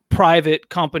private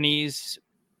companies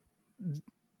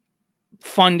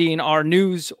funding our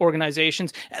news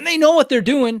organizations, and they know what they're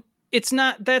doing.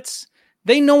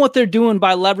 They know what they're doing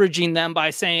by leveraging them,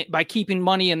 by keeping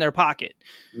money in their pocket,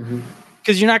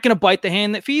 because you're not going to bite the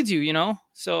hand that feeds you,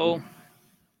 So,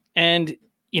 and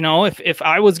if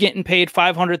I was getting paid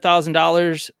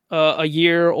 $500,000 a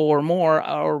year or more,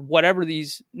 or whatever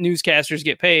these newscasters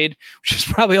get paid, which is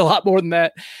probably a lot more than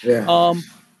that,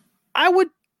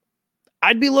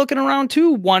 I'd be looking around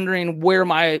too, wondering where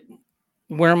my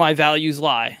values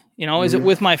lie. Is it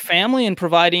with my family and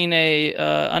providing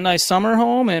a nice summer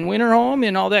home and winter home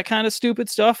and all that kind of stupid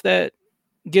stuff that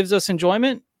gives us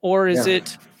enjoyment? Or is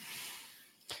it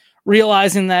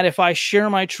realizing that if I share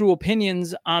my true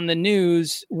opinions on the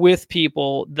news with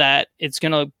people, that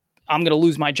I'm going to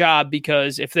lose my job,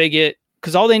 because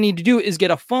because all they need to do is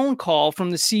get a phone call from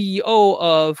the CEO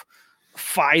of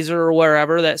Pfizer or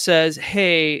wherever that says,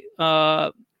 hey,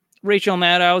 Rachel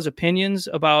Maddow's opinions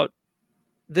about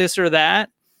this or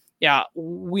that,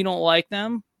 we don't like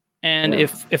them. And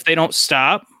if they don't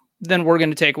stop, then we're going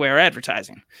to take away our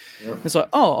advertising. It's like,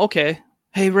 oh, okay.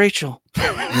 Hey, Rachel,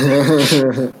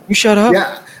 you shut up.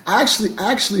 Yeah. I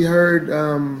actually heard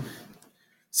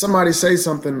somebody say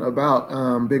something about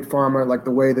Big Pharma, like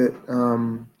the way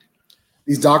that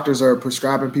these doctors are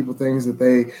prescribing people things that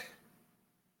they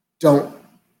don't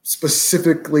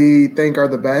specifically think are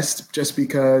the best, just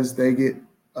because they get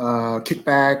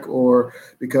kickback or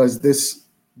because this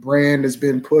brand has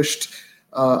been pushed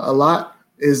a lot,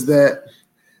 is that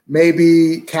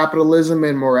maybe capitalism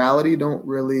and morality don't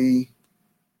really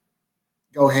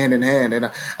go hand in hand. And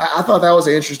I thought that was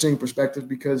an interesting perspective,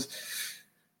 because,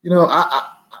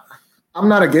 I'm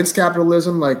not against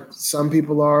capitalism like some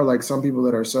people are, like some people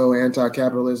that are so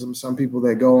anti-capitalism, some people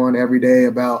that go on every day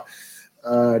about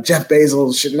Jeff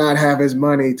Bezos should not have his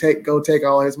money, take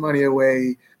all his money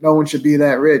away. No one should be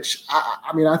that rich.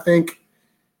 I think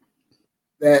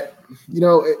that,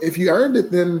 if you earned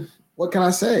it, then what can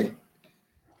I say?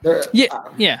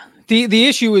 The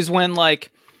issue is when,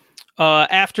 like,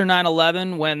 after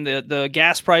 9/11, when the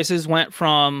gas prices went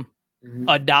from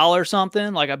 $1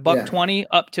 something, like $1.20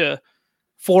 up to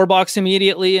 $4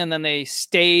 immediately. And then they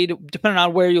stayed, depending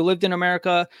on where you lived in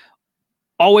America,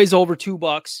 always over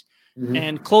 $2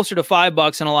 and closer to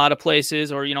 $5 in a lot of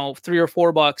places, or, $3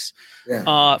 or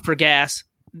 $4 for gas.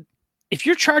 If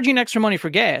you're charging extra money for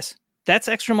gas, that's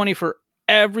extra money for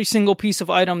every single piece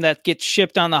of item that gets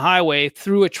shipped on the highway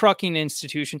through a trucking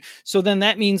institution. So then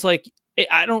that means, like,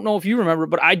 I don't know if you remember,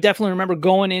 but I definitely remember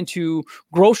going into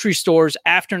grocery stores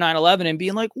after 9/11 and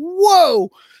being like, whoa,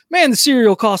 man, the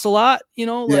cereal costs a lot,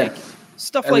 like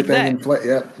stuff everything like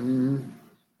that.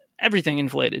 Everything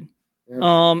inflated.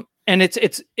 Yeah. And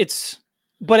it's,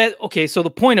 but okay. So the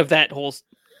point of that whole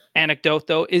anecdote,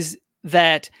 though, is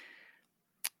that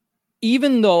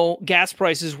even though gas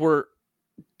prices were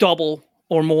double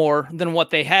or more than what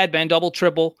they had been, double,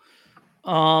 triple,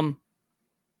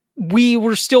 we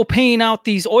were still paying out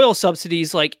these oil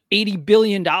subsidies like $80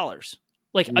 billion,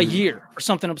 like a year or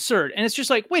something absurd. And it's just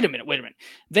like, wait a minute.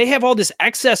 They have all this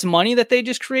excess money that they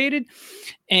just created.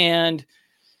 And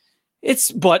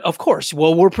but of course,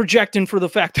 we're projecting for the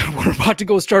fact that we're about to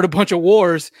go start a bunch of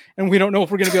wars and we don't know if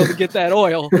we're going to be able to get that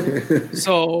oil.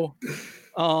 So,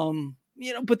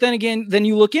 but then again, then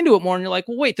you look into it more and you're like,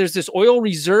 well, wait, there's this oil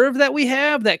reserve that we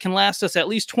have that can last us at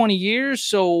least 20 years.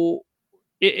 So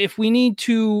if we need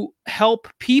to help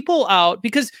people out,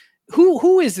 because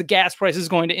who is the gas prices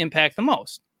going to impact the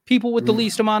most? People with the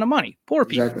least amount of money, poor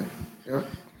people. Exactly.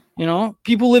 Yeah.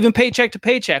 People living paycheck to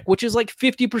paycheck, which is like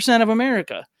 50% of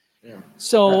America. Yeah.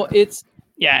 So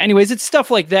anyways, it's stuff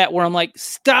like that where I'm like,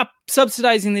 stop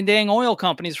subsidizing the dang oil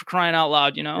companies, for crying out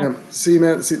loud, Yeah. See,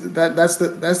 man, that's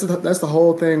the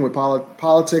whole thing with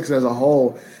politics as a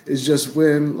whole, is just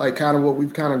when, like, kind of what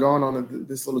we've kind of gone on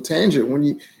this little tangent, when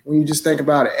you just think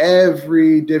about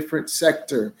every different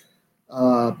sector,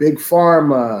 big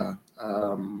pharma,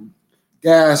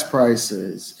 gas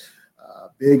prices,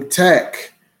 big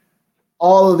tech,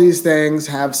 all of these things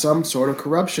have some sort of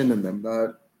corruption in them.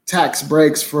 But tax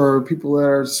breaks for people that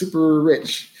are super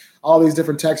rich, all these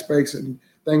different tax breaks and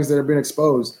things that have been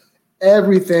exposed.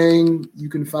 Everything you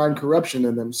can find corruption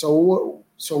in them. So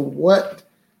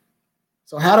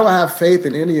how do I have faith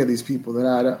in any of these people that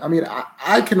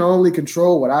I can only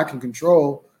control what I can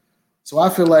control. So I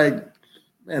feel like,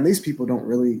 man, these people don't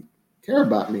really care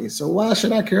about me. So why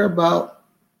should I care about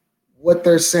what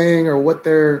they're saying or what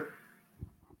their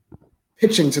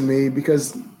pitching to me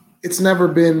because it's never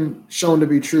been shown to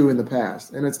be true in the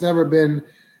past. And it's never been,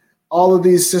 all of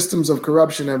these systems of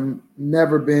corruption have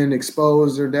never been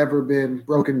exposed or never been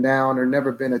broken down or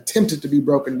never been attempted to be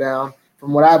broken down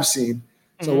from what I've seen.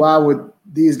 So why would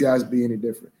these guys be any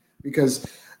different? Because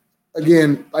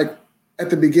again, like at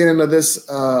the beginning of this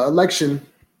election,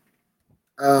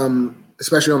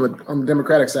 especially on the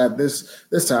Democratic side,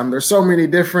 this time, there's so many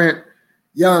different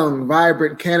young,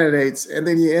 vibrant candidates, and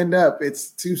then you end up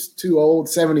it's two old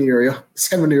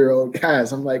 70-year-old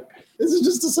guys. I'm like, this is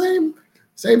just the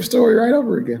same story right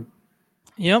over again.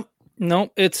 Yep.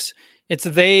 No, it's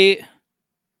they.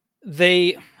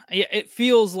 It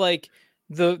feels like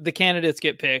the candidates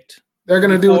get picked. They're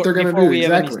going to do what they're going to do.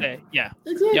 Exactly. Yeah.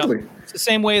 Exactly. Yep. It's the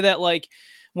same way that like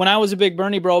when I was a big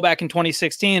Bernie bro back in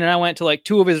 2016 and I went to like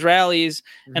 2 of his rallies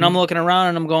and I'm looking around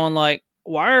and I'm going like,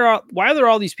 why are there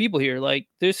all these people here? Like,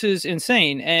 this is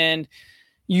insane. And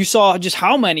you saw just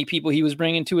how many people he was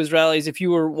bringing to his rallies if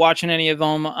you were watching any of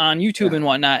them on YouTube and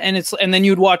whatnot. And then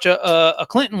you'd watch a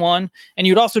Clinton one and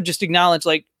you'd also just acknowledge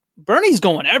like Bernie's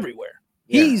going everywhere.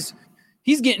 Yeah.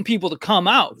 He's getting people to come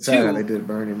out too. Sad how they did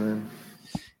Bernie, man.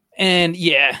 And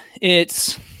yeah,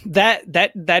 it's that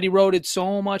eroded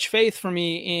so much faith for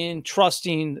me in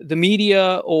trusting the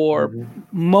media or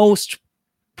most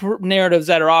narratives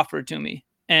that are offered to me.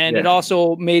 And it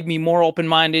also made me more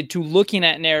open-minded to looking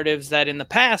at narratives that in the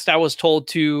past I was told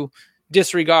to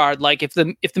disregard. Like if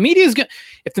the media is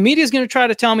going to try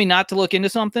to tell me not to look into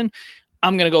something,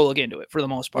 I'm going to go look into it for the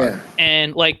most part. Yeah.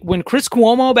 And like when Chris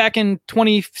Cuomo back in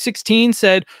 2016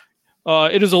 said,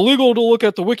 it is illegal to look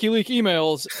at the WikiLeaks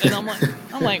emails. And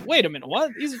I'm like, wait a minute,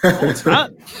 what? It's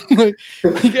not. Like,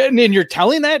 and you're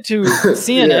telling that to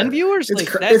CNN viewers?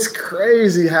 It's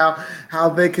crazy how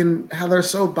they're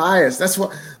so biased.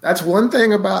 That's one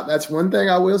thing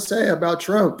I will say about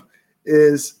Trump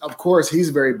is, of course, he's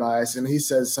very biased and he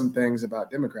says some things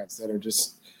about Democrats that are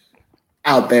just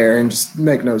out there and just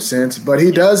make no sense. But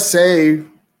he does say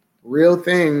real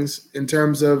things in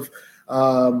terms of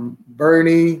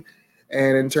Bernie.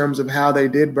 And in terms of how they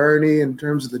did Bernie, in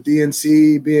terms of the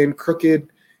DNC being crooked,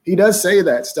 he does say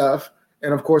that stuff.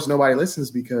 And of course, nobody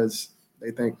listens because they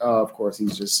think, oh, of course,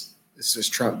 it's just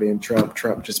Trump being Trump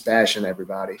just bashing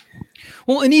everybody.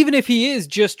 Well, and even if he is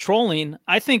just trolling,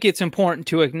 I think it's important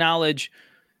to acknowledge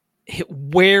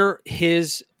where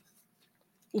his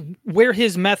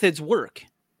methods work,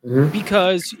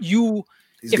 because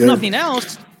if nothing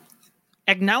else,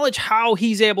 acknowledge how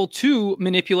he's able to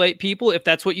manipulate people, if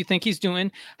that's what you think he's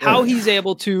doing, how he's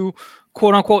able to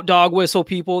quote unquote dog whistle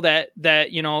people that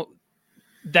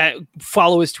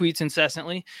follow his tweets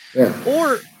incessantly,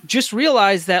 or just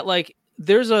realize that like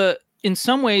in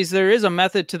some ways there is a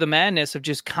method to the madness of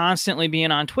just constantly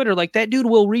being on Twitter. Like that dude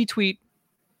will retweet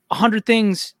 100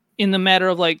 things in the matter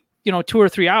of like, 2 or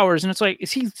 3 hours. And it's like,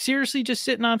 is he seriously just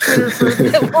sitting on Twitter for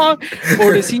that long?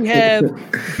 Or does he have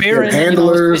Barron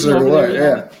handlers or what?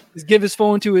 Yeah. Just give his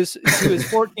phone to his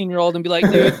 14-year-old and be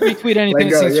like, dude, retweet anything.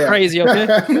 It seems crazy. Okay.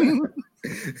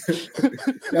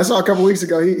 I saw a couple weeks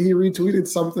ago, he retweeted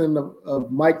something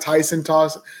of Mike Tyson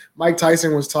toss. Mike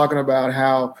Tyson was talking about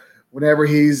how whenever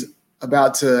he's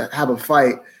about to have a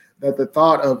fight, that the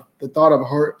thought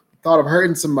of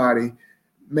hurting somebody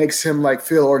makes him like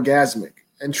feel orgasmic.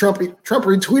 And Trump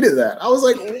retweeted that. I was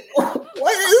like,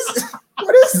 what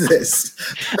is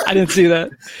this? I didn't see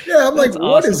that. Yeah, I'm like,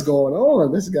 what is going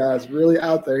on? This guy's really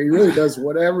out there. He really does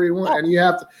whatever he wants. And you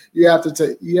have to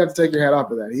take your hat off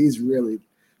of that. He's really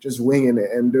just winging it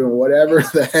and doing whatever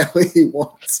the hell he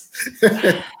wants.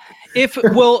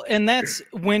 And that's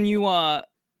when you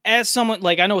as someone,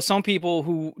 like I know some people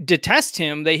who detest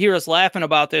him, they hear us laughing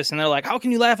about this and they're like, how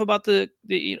can you laugh about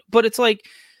but it's like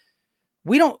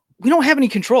we don't have any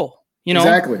control,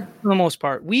 exactly. For the most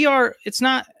part. It's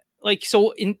not like,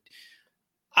 so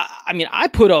I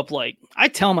put up like, I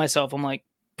tell myself, I'm like,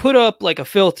 put up like a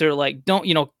filter, like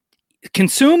don't,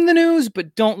 consume the news,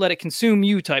 but don't let it consume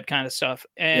you type kind of stuff.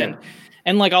 And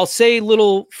like, I'll say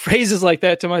little phrases like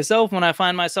that to myself when I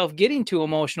find myself getting too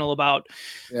emotional about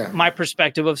my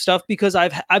perspective of stuff, because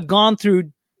I've gone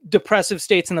through depressive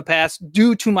states in the past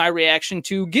due to my reaction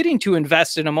to getting too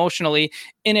invested emotionally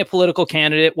in a political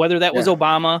candidate, whether that was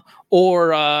Obama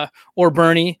or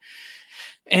Bernie.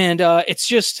 And it's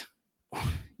just,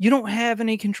 you don't have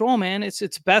any control, man.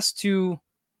 It's best to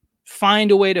find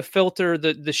a way to filter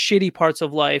the shitty parts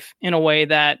of life in a way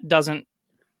that doesn't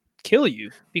kill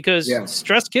you, because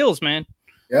stress kills, man.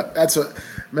 Yep. That's what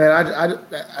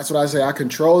I say. I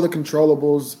control the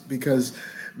controllables, because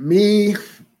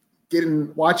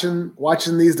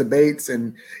watching these debates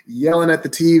and yelling at the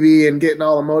TV and getting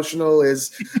all emotional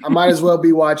is I might as well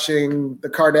be watching the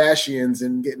Kardashians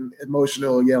and getting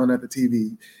emotional yelling at the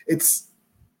TV.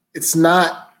 It's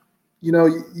not, you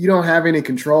don't have any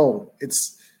control.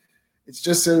 It's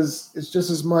just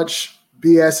as much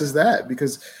BS as that,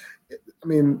 because I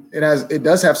mean it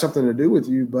does have something to do with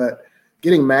you, but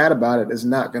getting mad about it is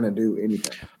not going to do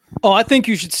anything. Oh, I think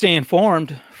you should stay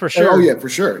informed for sure. Oh yeah, for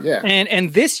sure. Yeah.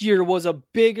 And this year was a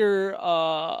bigger,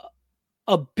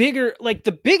 like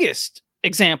the biggest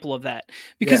example of that,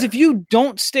 because if you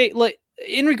don't stay, like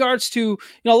in regards to,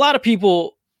 a lot of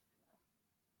people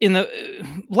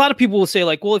will say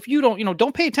like, well, if you don't,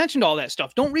 don't pay attention to all that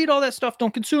stuff, don't read all that stuff,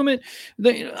 don't consume it.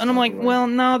 And I'm like, well,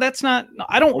 no, that's not,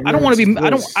 I want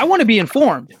to be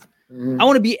informed. Mm-hmm. I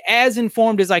want to be as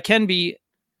informed as I can be.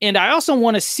 And I also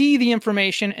want to see the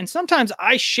information. And sometimes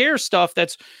I share stuff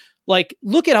that's like,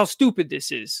 look at how stupid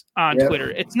this is on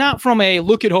Twitter. It's not from a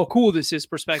look at how cool this is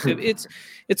perspective. It's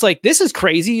like, this is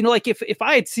crazy. Like if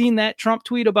I had seen that Trump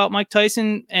tweet about Mike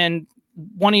Tyson and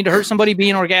wanting to hurt somebody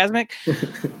being orgasmic,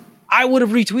 I would have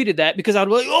retweeted that, because I would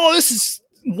be like, oh, this is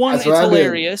it's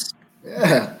hilarious.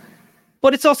 Yeah.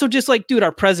 But it's also just like, dude,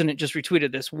 our president just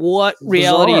retweeted this. What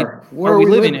reality are we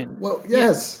living in? Well,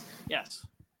 yes. Yes.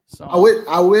 So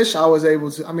I wish I was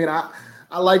able to. I mean, I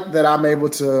like that I'm able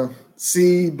to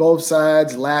see both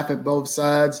sides, laugh at both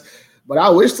sides, but I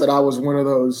wish that I was one of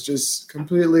those just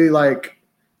completely like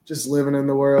just living in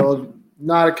the world,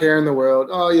 not a care in the world.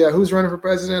 Oh yeah, who's running for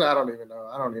president? I don't even know.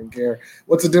 I don't even care.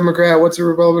 What's a Democrat? What's a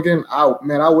Republican?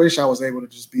 I wish I was able to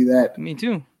just be that. Me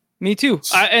too.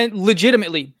 And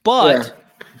legitimately, but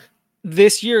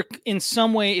this year in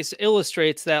some ways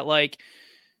illustrates that like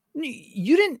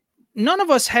none of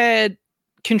us had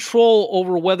control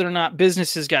over whether or not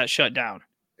businesses got shut down.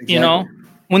 Exactly.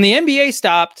 When the NBA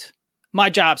stopped, my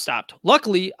job stopped.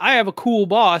 Luckily, I have a cool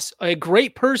boss, a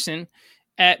great person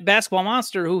at Basketball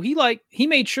Monster who he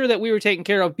made sure that we were taken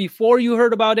care of before you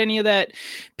heard about any of that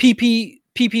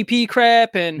PPP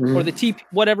crap and or the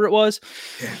whatever it was.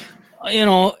 Yeah.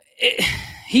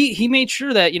 He made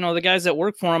sure that, the guys that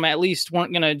work for him at least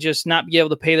weren't going to just not be able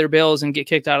to pay their bills and get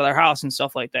kicked out of their house and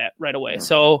stuff like that right away. Yeah.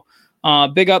 So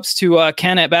big ups to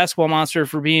Ken at Basketball Monster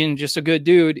for being just a good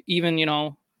dude. Even,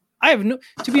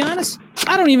 to be honest,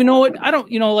 I don't even know what,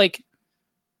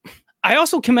 I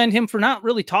also commend him for not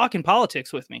really talking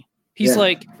politics with me. He's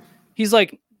like,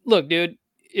 look, dude,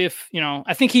 if,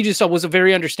 I think he just was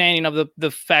very understanding of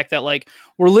the fact that like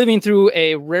we're living through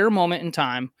a rare moment in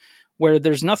time where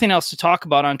there's nothing else to talk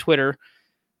about on Twitter.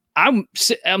 I'm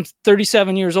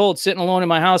 37 years old, sitting alone in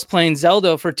my house playing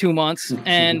Zelda for 2 months.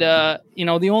 And,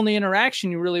 the only interaction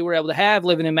you really were able to have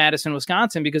living in Madison,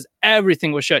 Wisconsin, because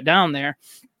everything was shut down there,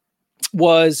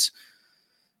 was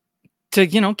to,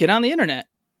 get on the internet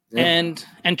and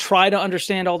try to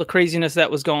understand all the craziness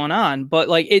that was going on. But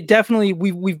like, it definitely,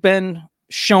 we've been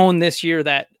shown this year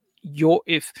that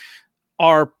if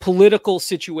our political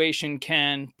situation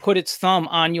can put its thumb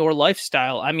on your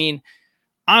lifestyle. I mean,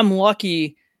 I'm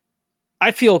lucky.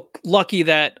 I feel lucky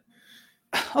that,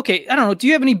 okay, I don't know. Do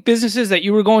you have any businesses that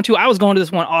you were going to? I was going to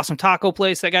this one awesome taco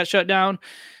place that got shut down.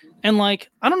 And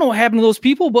like, I don't know what happened to those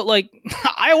people, but like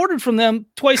I ordered from them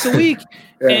twice a week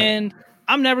and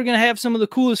I'm never going to have some of the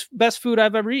coolest, best food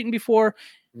I've ever eaten before.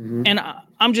 Mm-hmm. And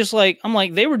I'm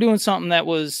like, they were doing something that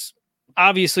was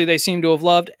obviously they seem to have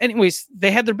loved. Anyways,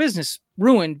 they had their business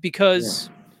ruined because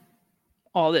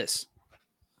all this.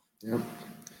 Yeah.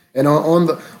 And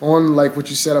on like what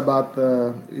you said about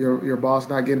your boss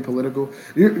not getting political.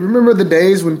 You remember the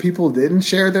days when people didn't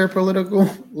share their political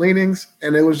leanings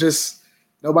and it was just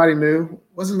nobody knew?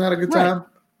 Wasn't that a good time? Right.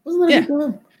 Wasn't that a good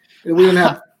time? And we didn't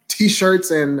have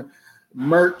T-shirts and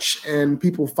merch and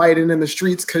people fighting in the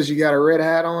streets because you got a red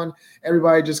hat on.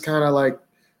 Everybody just kind of like,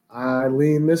 I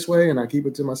lean this way and I keep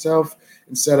it to myself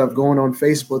instead of going on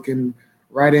Facebook and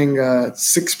writing a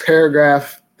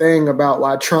 6-paragraph thing about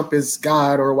why Trump is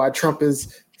God or why Trump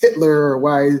is Hitler or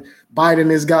why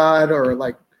Biden is God or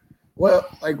like, well,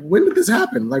 like when did this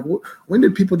happen? Like when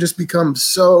did people just become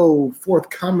so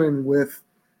forthcoming with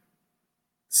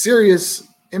serious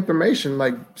information,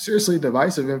 like seriously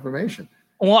divisive information?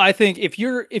 Well, I think if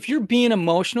you're being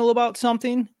emotional about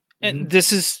something, and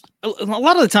this is a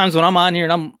lot of the times when I'm on here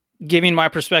and I'm giving my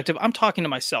perspective, I'm talking to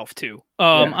myself too.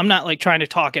 I'm not like trying to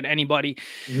talk at anybody.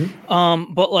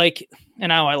 But like, and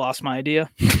now I lost my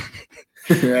idea.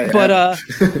 But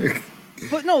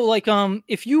no, like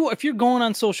if you're going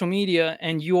on social media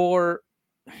and you're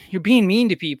being mean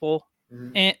to people,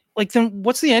 and like, then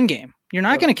what's the end game? You're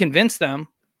not going to convince them.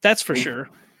 That's for sure.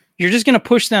 You're just going to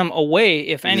push them away,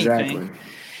 if anything. Exactly.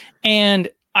 And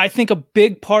I think a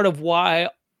big part of why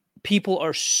people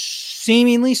are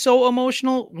seemingly so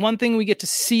emotional, one thing we get to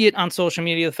see it on social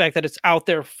media, the fact that it's out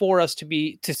there for us to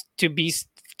be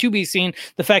seen,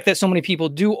 the fact that so many people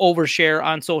do overshare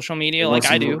on social media like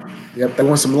I do. Yep, they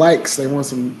want some likes, they want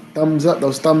some thumbs up.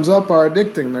 Those thumbs up are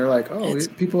addicting. They're like, oh,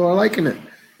 people are liking it.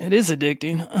 It is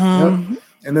addicting. Yep.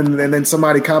 And then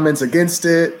somebody comments against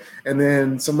it, and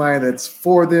then somebody that's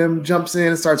for them jumps in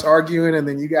and starts arguing, and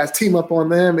then you guys team up on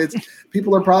them.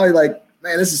 People are probably like,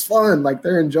 man, this is fun. Like,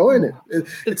 they're enjoying it.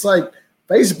 It's like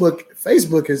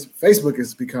Facebook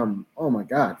has become, oh my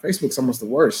God, Facebook's almost the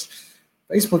worst.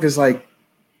 Facebook is like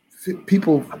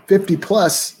people 50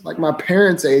 plus, like my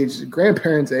parents' age,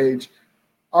 grandparents' age,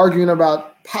 arguing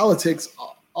about politics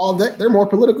all day. They're more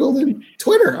political than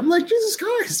Twitter. I'm like, Jesus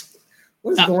Christ,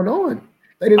 what is going on?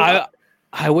 They didn't.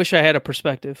 I wish I had a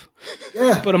perspective.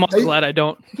 Yeah, but I'm also glad I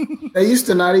don't. They used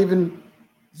to not even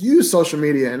use social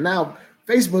media, and now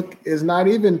Facebook is not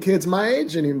even kids my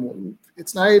age anymore.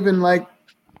 It's not even like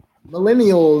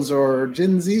millennials or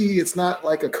Gen Z. It's not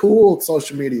like a cool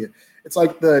social media. It's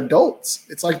like the adults.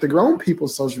 It's like the grown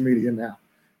people's social media now.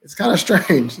 It's kind of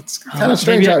strange. It's kind of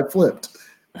strange how it flipped.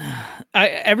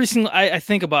 I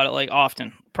think about it like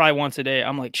often, probably once a day.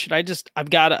 I'm like, should I just? I've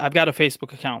got a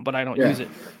Facebook account, but I don't use it,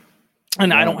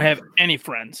 and I don't have any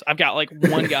friends. I've got like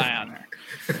one guy on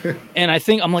there, and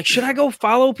I'm like, should I go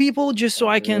follow people just so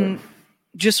I can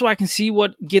see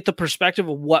get the perspective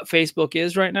of what Facebook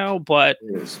is right now? But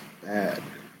it is bad.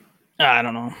 I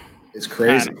don't know. It's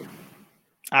crazy.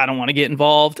 I don't want to get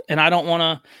involved, and I don't want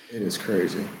to. It is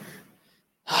crazy.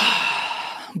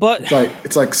 But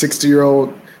it's like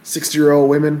 60-year-old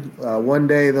women. One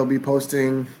day they'll be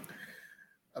posting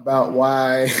about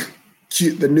why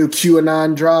the new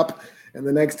QAnon drop, and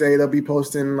the next day they'll be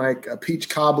posting like a peach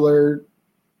cobbler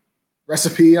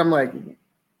recipe. I'm like,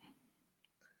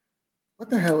 what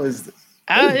the hell is this?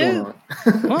 What is going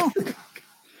on? Well,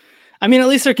 I mean, at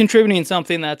least they're contributing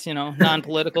something that's,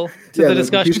 non-political to the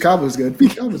discussion. Peach cobbler's good.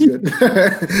 Peach cobbler's good.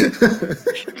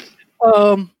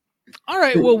 All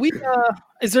right. Well,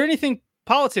 is there anything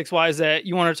politics-wise that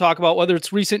you want to talk about, whether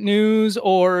it's recent news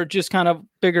or just kind of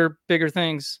bigger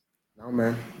things? No,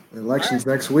 man. The election's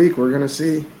next week. We're gonna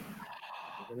see.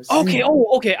 Okay.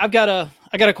 Oh, okay. I got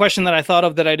a question that I thought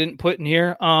of that I didn't put in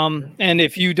here. And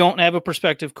if you don't have a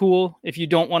perspective, cool. If you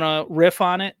don't want to riff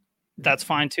on it, that's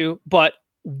fine too. But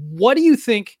what do you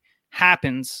think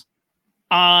happens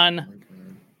on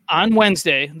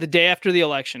Wednesday, the day after the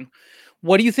election?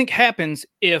 What do you think happens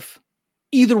if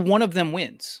either one of them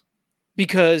wins?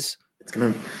 Because it's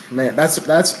gonna, man,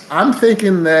 I'm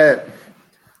thinking that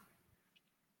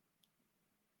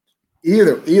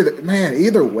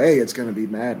either way it's gonna be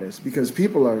madness, because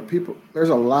there's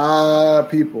a lot of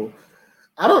people.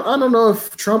 I don't know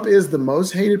if Trump is the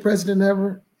most hated president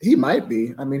ever. He might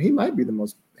be. I mean, he might be the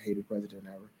most hated president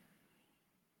ever.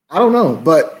 I don't know,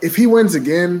 but if he wins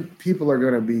again, people are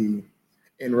gonna be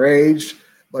enraged.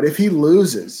 But if he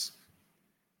loses,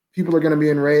 people are going to be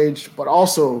enraged. But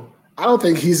also, I don't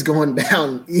think he's going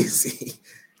down easy.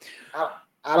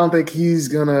 I don't think he's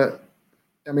going to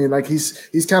 – I mean, like he's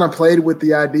kind of played with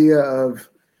the idea of,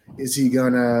 is he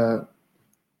going to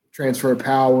transfer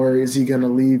power? Is he going to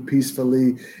leave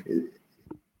peacefully?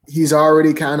 He's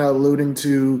already kind of alluding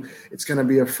to it's going to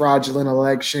be a fraudulent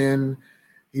election.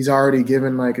 He's already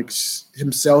given like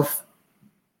himself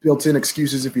built-in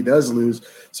excuses if he does lose.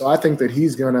 So I think that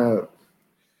he's going to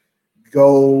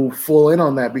go full in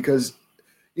on that, because,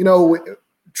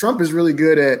 Trump is really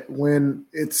good at when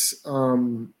it's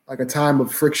like a time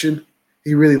of friction.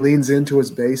 He really leans into his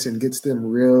base and gets them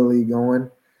really going.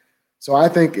 So I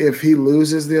think if he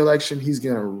loses the election, he's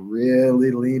going to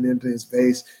really lean into his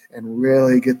base and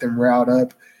really get them riled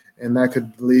up. And that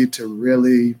could lead to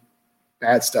really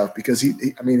bad stuff, because he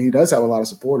does have a lot of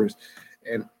supporters.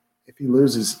 And if he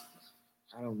loses,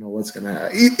 I don't know what's going to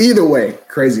happen. Either way,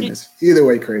 craziness.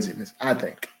 I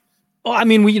think. Well, I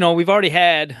mean, we've already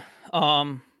had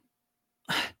look,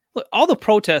 all the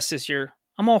protests this year.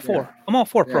 I'm all for. Yeah. I'm all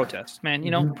for protests,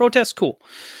 man. Protests, cool.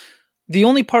 The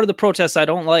only part of the protests I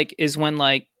don't like is when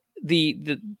like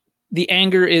the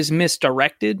anger is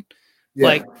misdirected.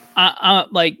 Yeah.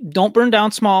 Like don't burn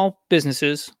down small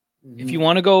businesses. Mm-hmm. If you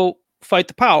want to go fight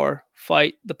the power.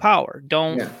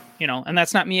 Don't. Yeah. And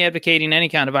that's not me advocating any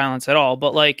kind of violence at all,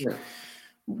 but like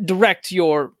direct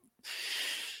your,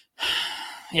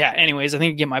 anyways, I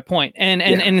think you get my point. And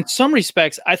in some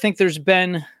respects, I think there's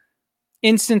been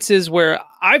instances where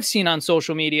I've seen on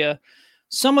social media,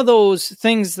 some of those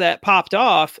things that popped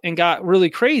off and got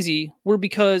really crazy were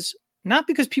because not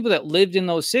because people that lived in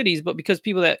those cities, but because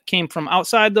people that came from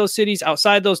outside those cities,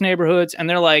 outside those neighborhoods, and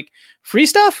they're like, free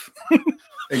stuff?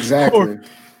 Exactly.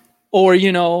 or,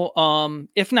 you know,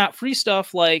 if not free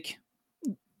stuff, like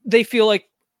they feel like,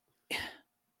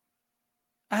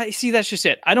 I see, that's just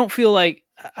it. I don't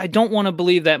want to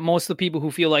believe that most of the people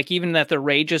who feel like even that their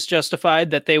rage is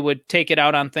justified, that they would take it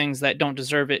out on things that don't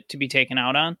deserve it to be taken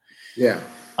out on. Yeah.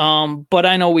 But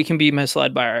I know we can be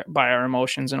misled by our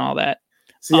emotions and all that.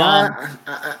 See, I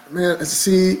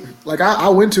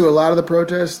went to a lot of the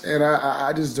protests, and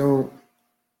I just don't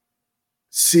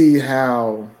see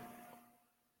how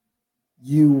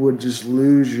you would just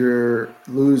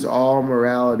lose all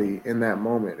morality in that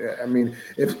moment. I mean,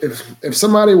 if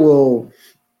somebody will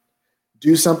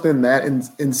do something that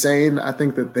insane, I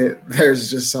think that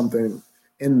there's just something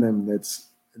in them that's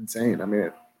insane. I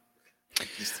mean,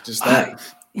 just that.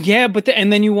 Yeah, but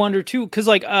and then you wonder too, because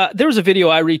like there was a video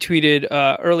I retweeted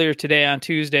earlier today on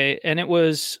Tuesday, and it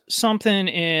was something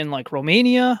in like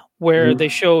Romania where they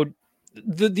showed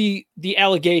the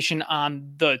allegation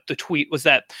on the tweet was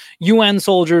that UN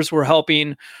soldiers were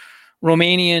helping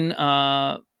Romanian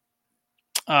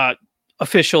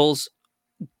officials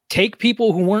take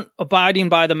people who weren't abiding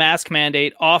by the mask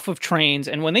mandate off of trains.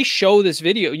 And when they show this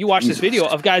video, you watch this video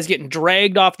of guys getting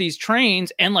dragged off these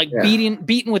trains and like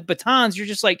beaten with batons. You're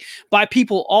just like, by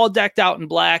people all decked out in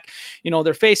black, you know,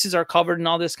 their faces are covered and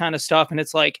all this kind of stuff. And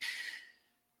it's like,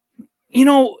 you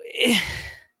know,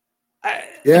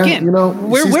 again, you know,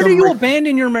 where do you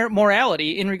abandon your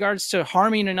morality in regards to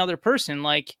harming another person?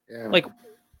 Like,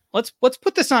 let's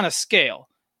put this on a scale.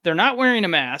 They're not wearing a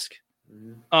mask.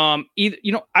 Either,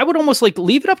 you know, I would almost like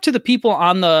leave it up to the people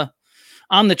on the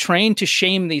train to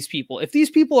shame these people. If these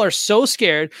people are so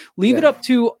scared, leave it up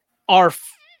to our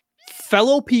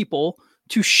fellow people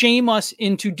to shame us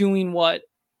into doing what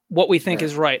we think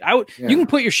is right. You can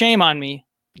put your shame on me.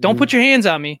 Don't put your hands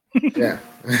on me. Yeah.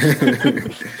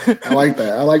 I like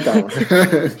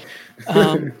that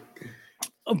one.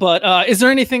 But is there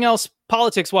anything else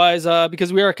politics wise?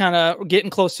 Because we are kind of getting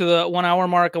close to the 1 hour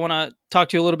mark. I want to talk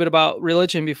to you a little bit about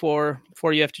religion before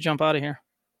you have to jump out of here.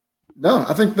 No,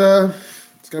 I think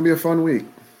it's going to be a fun week.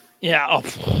 Yeah.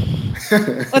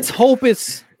 Let's hope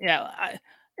it's, at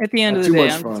the end of the day.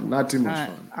 Not too much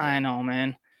fun. I know,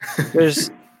 man.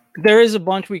 There is a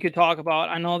bunch we could talk about.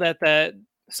 I know that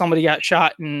somebody got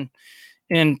shot in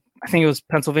I think it was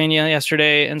Pennsylvania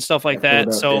yesterday and stuff like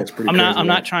that. So I'm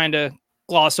not trying to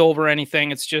gloss over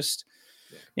anything. It's just,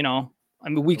 you know, I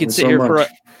mean, we could sit here for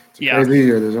crazy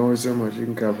year. There's only so much you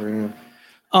can cover. Yeah.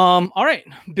 All right.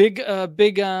 Big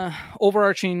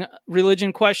overarching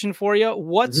religion question for you.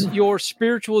 What's your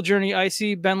spiritual journey,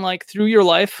 Icy, been like through your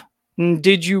life?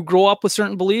 Did you grow up with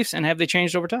certain beliefs and have they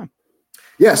changed over time?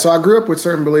 Yeah. So I grew up with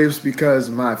certain beliefs because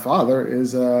my father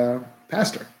is a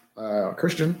pastor,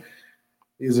 Christian.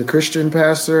 He's a Christian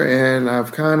pastor, and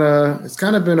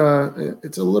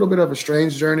it's a little bit of a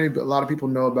strange journey, but a lot of people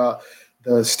know about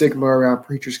the stigma around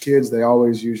preachers' kids. They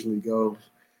always usually go,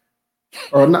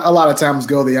 or not, a lot of times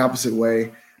go the opposite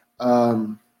way. I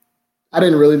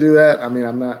didn't really do that. I mean,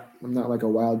 I'm not like a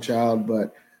wild child,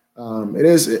 but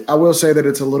I will say that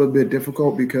it's a little bit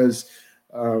difficult because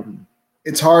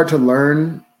it's hard to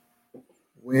learn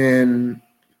when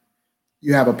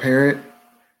you have a parent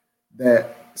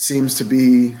that seems to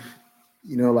be,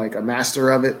 you know, like a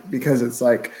master of it, because it's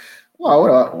like,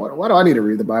 well, why do I need to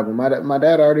read the Bible? My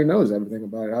dad already knows everything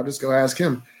about it. I'll just go ask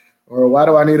him. Or why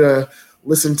do I need to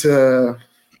listen to?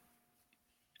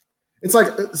 It's like,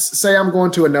 say I'm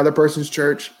going to another person's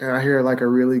church and I hear like a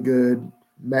really good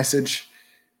message.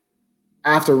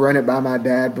 I have to run it by my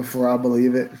dad before I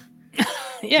believe it.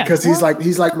 Yeah, because he's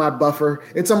like my buffer.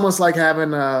 It's almost like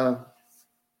having what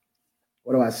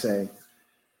do I say?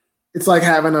 It's like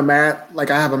having I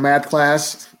have a math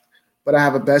class, but I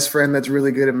have a best friend that's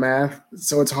really good at math.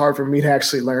 So it's hard for me to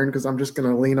actually learn because I'm just going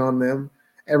to lean on them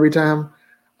every time.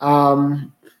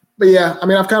 But yeah, I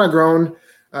mean, I've kind of grown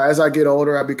as I get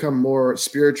older. I become more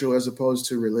spiritual as opposed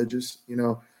to religious. You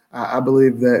know, I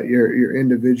believe that your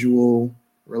individual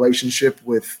relationship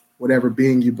with whatever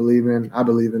being you believe in. I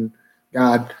believe in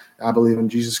God. I believe in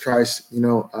Jesus Christ. You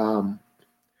know,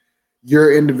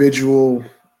 your individual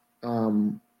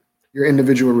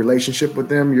relationship with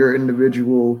them, your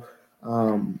individual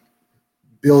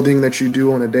building that you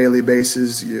do on a daily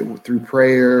basis through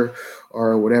prayer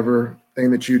or whatever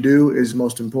thing that you do is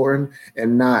most important,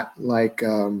 and not like,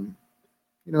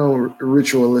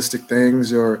 ritualistic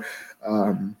things or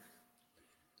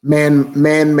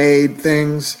man-made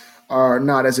things are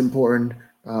not as important.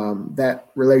 That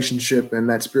relationship and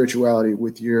that spirituality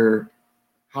with your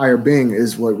higher being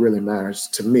is what really matters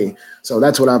to me. So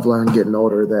that's what I've learned getting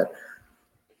older, that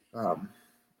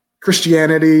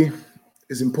Christianity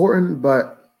is important,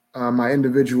 but my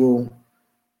individual,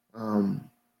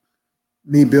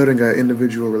 me building an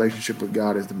individual relationship with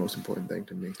God is the most important thing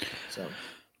to me. So,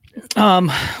 well,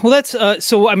 that's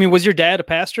so. I mean, was your dad a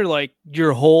pastor like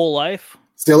your whole life?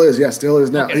 Still is, yeah, still is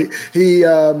now. Okay.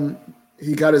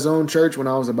 He got his own church when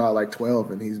I was about like 12,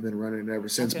 and he's been running it ever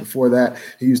since. Okay. Before that,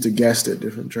 he used to guest at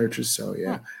different churches. So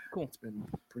yeah, cool. It's been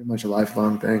pretty much a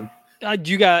lifelong thing.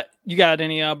 You got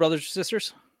any brothers or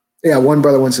sisters? Yeah, one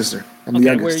brother, one sister. I'm the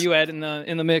youngest. Where are you at in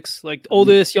the mix? Like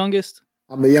oldest, youngest?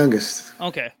 I'm the youngest.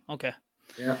 Okay.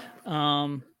 Yeah.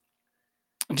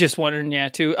 Just wondering, yeah,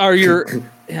 too. Are your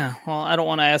yeah? Well, I don't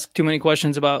want to ask too many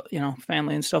questions about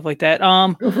family and stuff like that.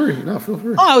 Feel free. No, feel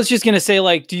free. Oh, I was just gonna say,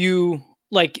 like, do you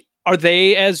like? Are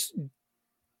they are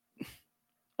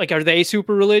they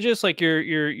super religious? Like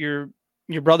your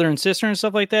brother and sister and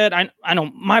stuff like that? I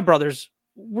know my brothers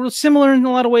were similar in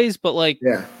a lot of ways, but like,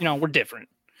 we're different.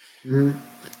 Mm-hmm.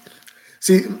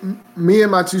 See, me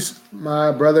and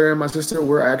my brother and my sister,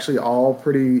 we're actually all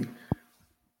pretty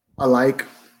alike.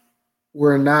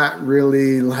 We're not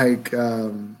really like, how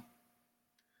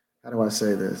do I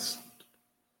say this?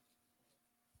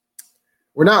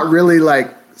 We're not really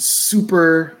like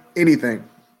super anything.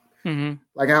 Mm-hmm.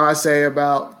 Like how I say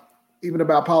even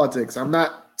about politics. I'm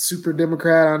not super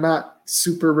Democrat. I'm not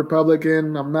super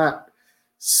Republican. I'm not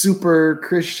super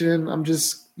Christian. I'm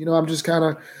just kind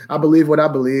of, I believe what I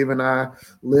believe, and I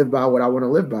live by what I want to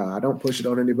live by. I don't push it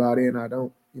on anybody, and I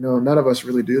don't, none of us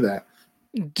really do that.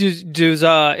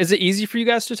 Is it easy for you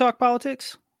guys to talk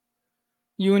politics?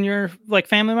 You and your like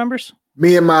family members?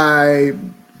 Me and my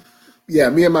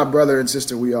brother and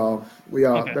sister, we all,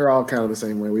 okay. They're all kind of the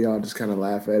same way. We all just kind of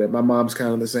laugh at it. My mom's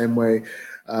kind of the same way.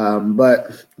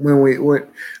 But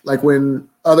when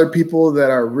other people that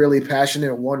are really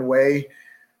passionate one way,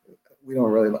 we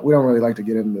don't really like to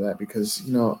get into that because,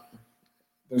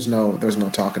 there's no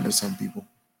talking to some people.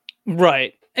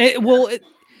 Right.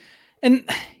 And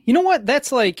you know what?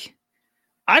 That's like,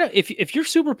 if you're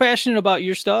super passionate about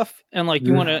your stuff and like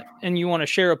you want to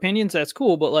share opinions, that's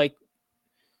cool. But like,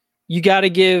 you got to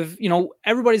give,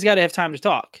 everybody's got to have time to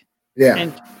talk. Yeah.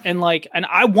 And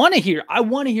I want to hear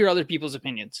other people's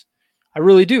opinions. I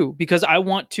really do, because I don't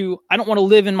want to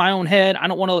live in my own head. I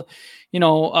don't want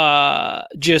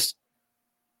to, just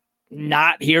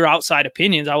not hear outside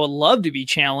opinions. I would love to be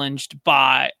challenged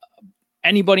by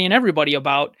anybody and everybody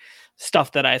about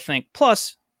stuff that I think.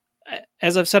 Plus,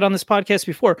 as I've said on this podcast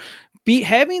before,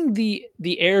 having the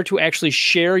air to actually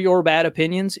share your bad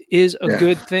opinions is a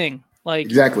good thing. Like,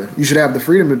 exactly. You should have the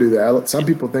freedom to do that. Some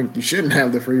people think you shouldn't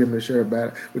have the freedom to share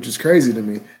bad, which is crazy to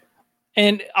me.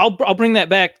 And I'll bring that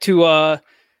back to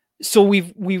so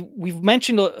we've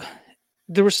mentioned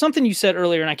there was something you said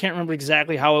earlier, and I can't remember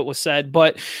exactly how it was said,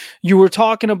 but you were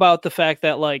talking about the fact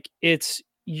that like it's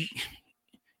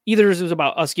either it was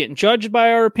about us getting judged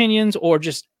by our opinions or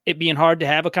just it being hard to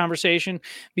have a conversation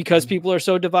because people are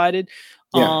so divided.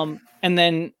 Yeah. And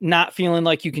then not feeling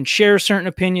like you can share certain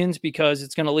opinions because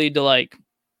it's going to lead to like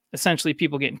essentially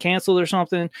people getting canceled or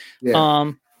something.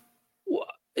 Yeah.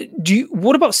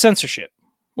 What about censorship?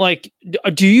 Like,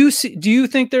 do you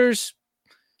think there's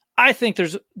an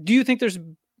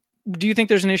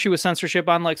issue with censorship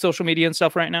on like social media and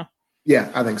stuff right now?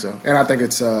 Yeah, I think so. And I think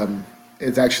it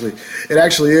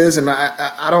actually is. And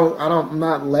I'm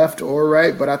not left or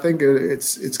right, but I think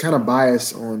it's kind of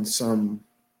biased on some.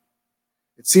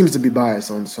 It seems to be biased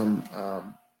on some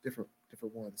different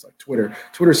ones, like Twitter.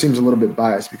 Twitter seems a little bit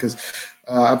biased because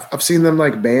I've seen them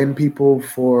like ban people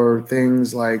for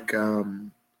things like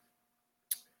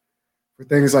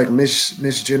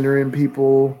misgendering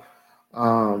people.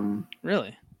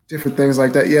 Really? Different things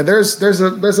like that. Yeah, there's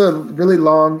a really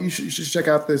long. You should check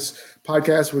out this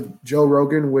podcast with Joe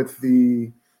Rogan with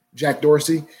the Jack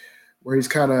Dorsey, where he's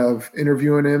kind of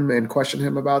interviewing him and questioning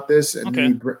him about this,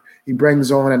 and he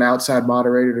brings on an outside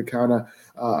moderator to kind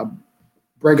of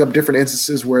bring up different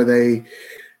instances where they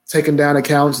taken down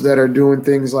accounts that are doing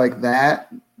things like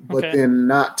that, but then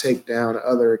not take down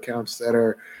other accounts that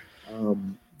are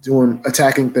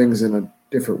attacking things in a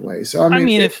different way. So I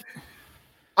mean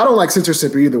I don't like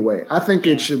censorship either way. I think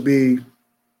it should be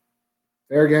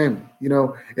fair game,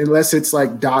 unless it's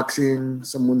like doxing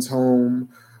someone's home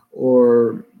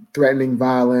or threatening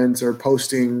violence or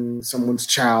posting someone's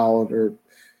child or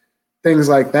things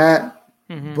like that.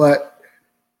 Mm-hmm. But,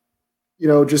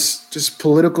 just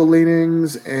political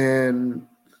leanings and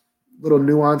little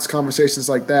nuanced conversations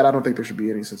like that, I don't think there should be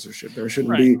any censorship. There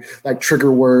shouldn't be like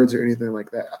trigger words or anything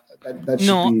like that. That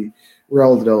should be, we're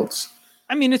all adults.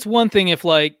 I mean, it's one thing if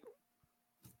like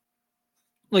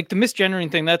the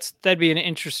misgendering thing, that'd be an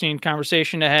interesting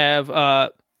conversation to have,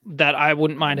 that I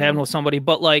wouldn't mind having with somebody.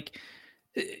 But like,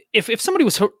 if somebody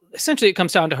was, essentially it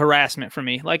comes down to harassment for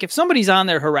me. Like if somebody's on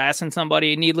there harassing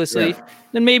somebody needlessly,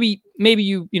 then maybe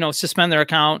you suspend their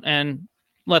account and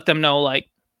let them know like,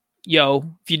 yo,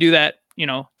 if you do that,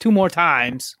 2 more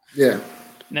times,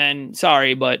 then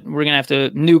sorry, but we're going to have to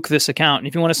nuke this account. And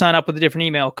if you want to sign up with a different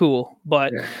email, cool.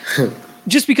 But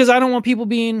just because I don't want people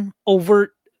being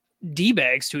overt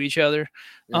D-bags to each other.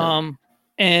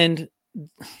 And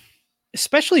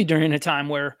especially during a time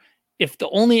where if the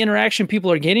only interaction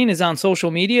people are getting is on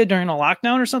social media during a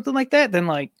lockdown or something like that, then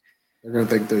like they're going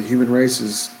to think the human race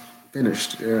is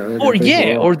finished. I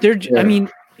mean,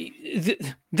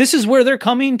 this is where they're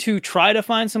coming to try to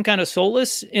find some kind of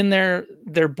solace in their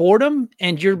boredom.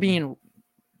 And you're being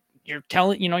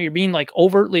like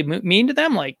overtly mean to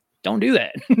them. Like, don't do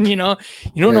that. You don't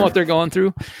know what they're going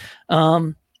through.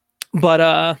 But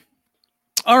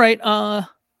all right. Well,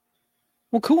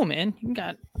 cool, man. You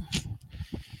got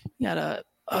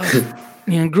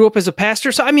grew up as a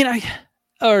pastor. So, I mean,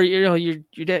 your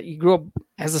dad, you grew up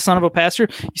as the son of a pastor.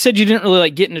 You said you didn't really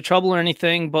like get into trouble or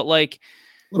anything, but like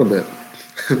a little bit.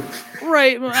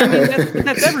 Right. I mean,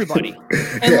 that's everybody.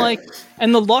 And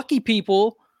and the lucky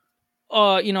people,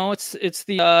 it's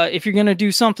the, if you're going to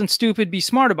do something stupid, be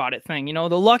smart about it thing. The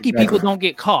lucky people don't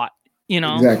get caught.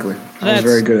 Exactly. I was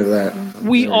very good at that.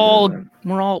 We all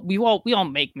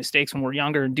make mistakes when we're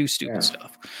younger and do stupid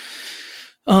stuff.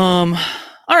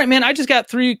 All right, man. I just got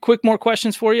 3 quick more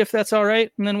questions for you, if that's all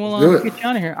right, and then we'll get you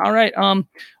out of here. All right.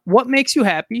 What makes you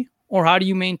happy, or how do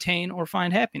you maintain or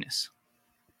find happiness?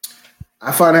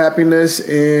 I find happiness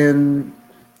in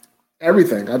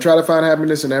everything. I try to find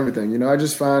happiness in everything. I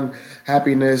just find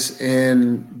happiness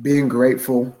in being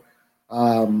grateful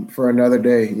for another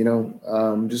day.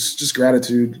 Just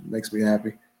gratitude makes me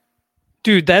happy.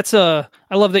 Dude, I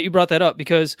love that you brought that up,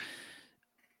 because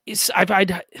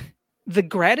the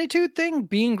gratitude thing,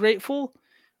 being grateful.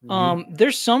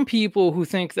 There's some people who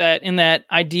think that in that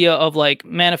idea of like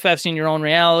manifesting your own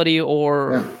reality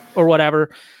or whatever,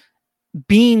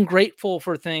 being grateful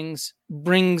for things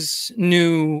brings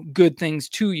new good things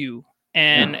to you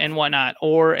and whatnot,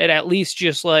 or it at least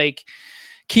just like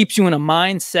keeps you in a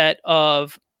mindset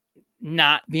of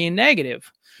not being negative.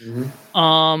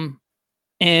 And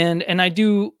I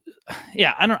do,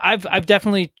 I've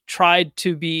definitely tried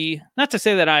to be, not to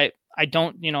say that I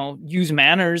don't, use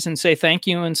manners and say thank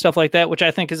you and stuff like that, which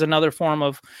I think is another form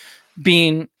of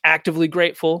being actively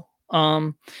grateful,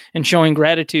 and showing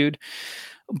gratitude.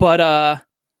 But,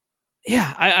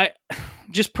 I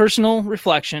just personal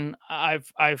reflection. I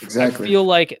feel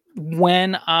like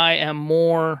when I am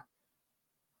more,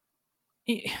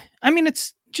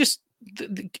 it's just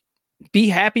be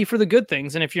happy for the good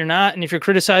things. And if you're not, and if you're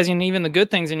criticizing even the good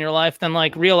things in your life, then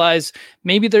like realize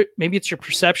maybe it's your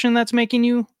perception that's making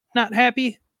you not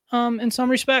happy, in some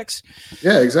respects.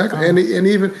 Yeah, exactly. And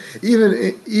even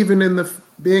in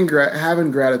the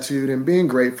having gratitude and being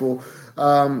grateful,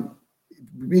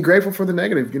 be grateful for the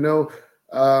negative. If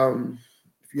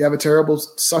you have a terrible,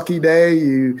 sucky day,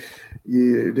 you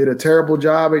did a terrible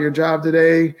job at your job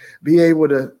today, be able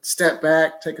to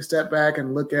take a step back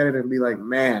and look at it and be like,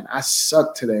 man, I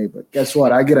suck today, but guess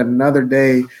what? I get another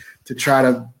day to try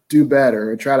to do better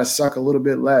and try to suck a little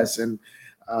bit less. And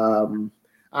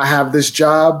I have this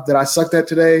job that I sucked at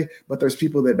today, but there's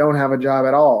people that don't have a job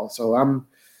at all. So I'm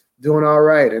doing all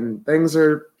right. And things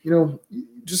are, you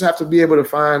just have to be able to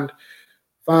find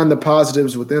the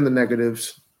positives within the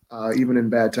negatives, even in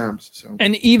bad times. So,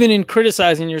 and even in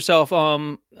criticizing yourself,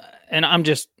 and I'm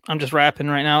just rapping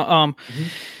right now.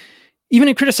 Even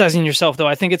in criticizing yourself, though,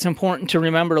 I think it's important to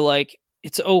remember, like,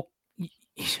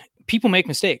 people make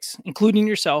mistakes, including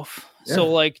yourself. Yeah. So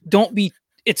like, don't be,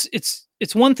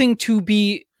 it's one thing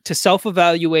to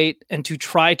self-evaluate and to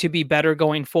try to be better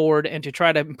going forward and to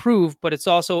try to improve, but it's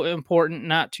also important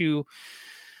not to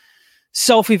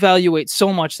self-evaluate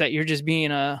so much that you're just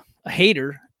being a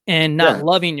hater and not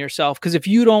loving yourself. Because if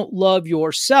you don't love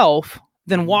yourself,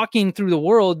 then walking through the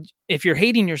world, if you're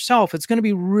hating yourself, it's going to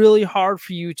be really hard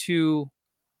for you to,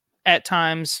 at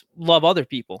times, love other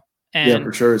people. And,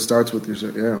 for sure. It starts with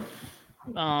yourself. Yeah.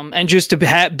 And just to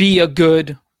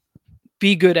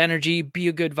be good energy, be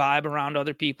a good vibe around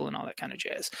other people and all that kind of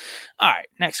jazz. All right.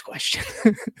 Next question.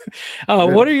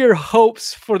 What are your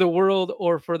hopes for the world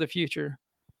or for the future?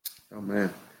 Oh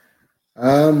man.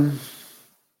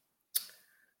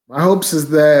 My hopes is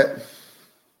that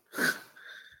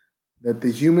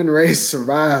the human race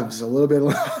survives a little bit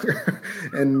longer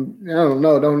and I don't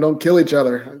know, don't kill each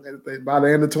other by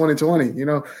the end of 2020,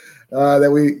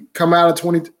 that we come out of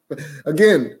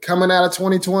coming out of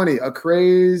 2020, a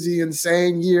crazy,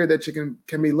 insane year that you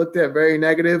can be looked at very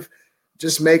negative.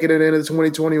 Just making it into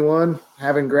 2021,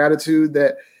 having gratitude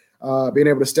that being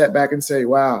able to step back and say,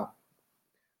 wow,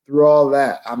 through all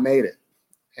that, I made it.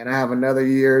 And I have another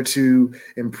year to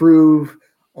improve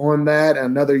on that,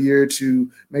 another year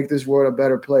to make this world a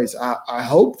better place. I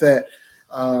hope that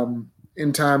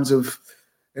in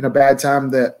a bad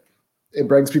time that it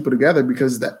brings people together,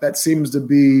 because that seems to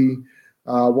be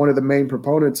one of the main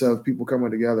proponents of people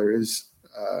coming together is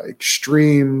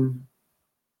extreme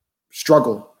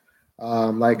struggle.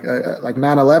 Like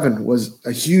 9/11 was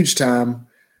a huge time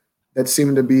that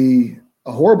seemed to be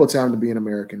a horrible time to be an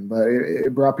American, but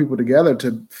it brought people together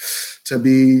to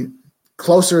be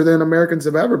closer than Americans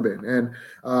have ever been.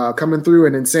 And coming through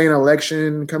an insane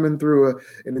election, coming through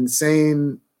an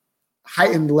insane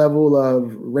heightened level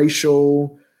of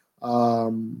racial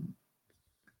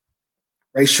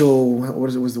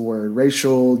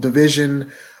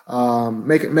division,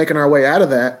 making our way out of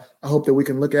that. I hope that we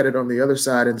can look at it on the other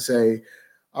side and say,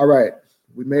 all right,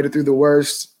 we made it through the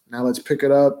worst. Now let's pick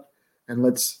it up and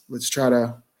let's try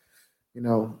to,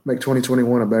 make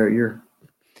 2021 a better year.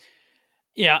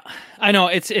 Yeah, I know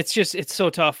it's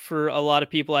so tough for a lot of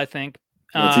people, I think.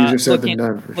 It's easier said than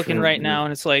done. Looking sure, right now,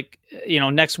 and it's like,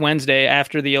 next Wednesday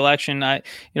after the election,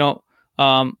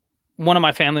 one of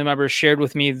my family members shared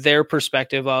with me their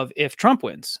perspective of if Trump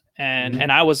wins.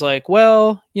 And I was like,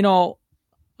 well,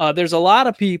 there's a lot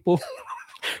of people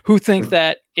who think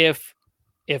that if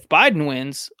Biden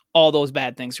wins, all those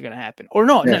bad things are going to happen. Or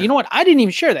no, you know what? I didn't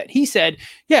even share that. He said,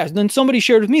 yeah, then somebody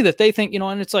shared with me that they think,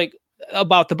 and it's like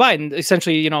about the Biden,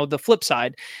 essentially, the flip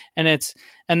side. And it's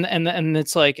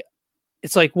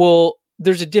like, well,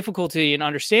 there's a difficulty in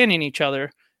understanding each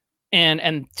other.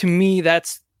 And to me,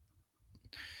 that's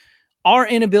our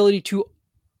inability to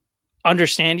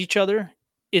understand each other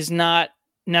is not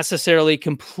necessarily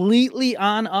completely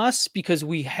on us, because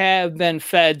we have been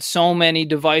fed so many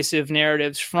divisive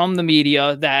narratives from the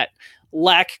media that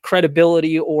lack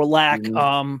credibility or lack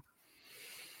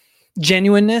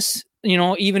genuineness,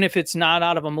 even if it's not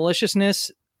out of a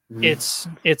maliciousness.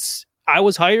 I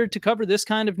was hired to cover this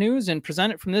kind of news and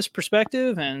present it from this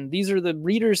perspective, and these are the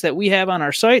readers that we have on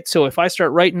our site. So if I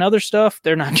start writing other stuff,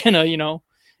 they're not gonna,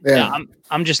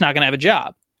 I'm just not gonna have a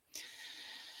job.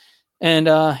 And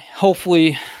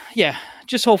hopefully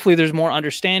there's more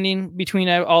understanding between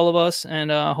all of us, and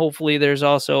hopefully there's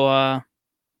also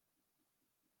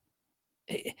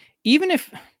even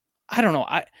if I don't know,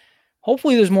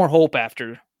 hopefully there's more hope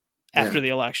after the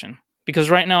election.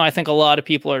 Because right now, I think a lot of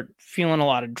people are feeling a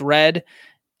lot of dread.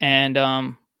 And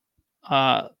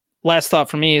last thought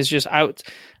for me is just, I would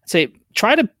say,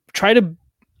 try to,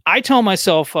 I tell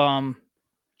myself, what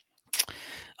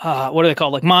are they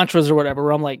called? Like mantras or whatever,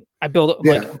 where I'm like, I'm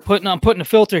putting a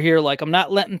filter here. Like, I'm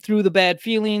not letting through the bad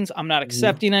feelings. I'm not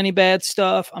accepting any bad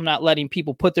stuff. I'm not letting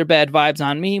people put their bad vibes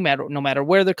on me, no matter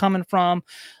where they're coming from.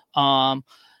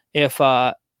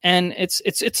 And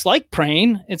it's like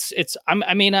praying.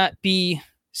 I may not be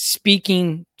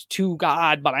speaking to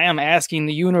God, but I am asking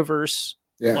the universe,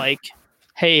 like,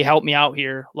 hey, help me out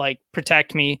here. Like,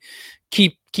 protect me,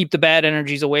 keep the bad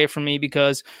energies away from me,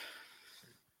 because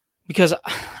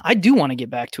I do want to get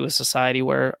back to a society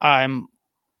where I'm,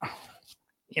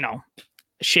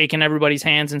 shaking everybody's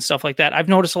hands and stuff like that. I've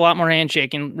noticed a lot more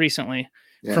handshaking recently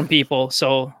from people.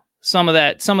 So some of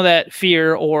that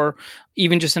fear, or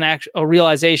even just a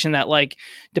realization that, like,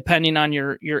 depending on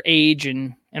your age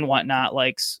and whatnot,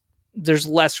 like, there's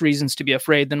less reasons to be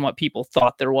afraid than what people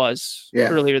thought there was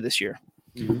earlier this year.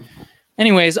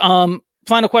 Anyways,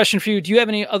 final question for you. Do you have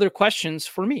any other questions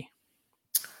for me?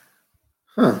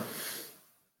 Let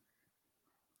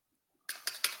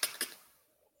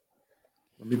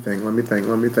me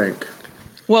think.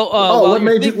 Well, what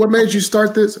made you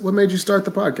start this? What made you start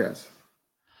the podcast?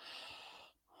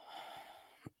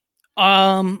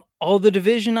 All the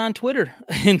division on Twitter.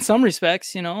 In some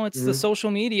respects, it's the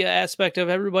social media aspect of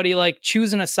everybody like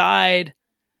choosing a side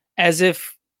as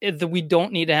if we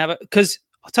don't need to have it. Because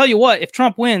I'll tell you what, if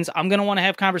Trump wins, I'm going to want to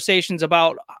have conversations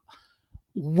about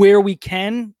where we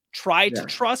can try to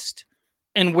trust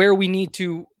and where we need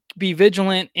to be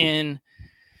vigilant in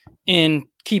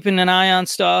keeping an eye on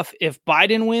stuff. If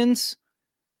Biden wins,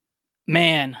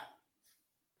 man,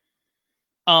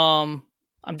 I'm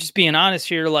just being honest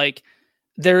here. Like,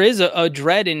 there is a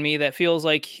dread in me that feels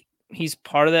like he's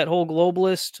part of that whole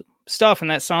globalist stuff.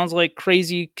 And that sounds like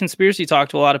crazy conspiracy talk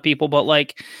to a lot of people, but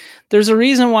like, there's a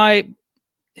reason why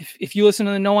if you listen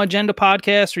to the No Agenda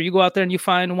podcast, or you go out there and you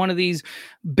find one of these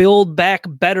Build Back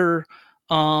Better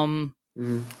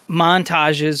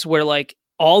montages where like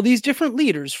all these different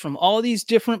leaders from all these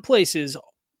different places,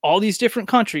 all these different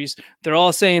countries, they're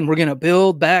all saying, we're going to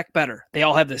build back better. They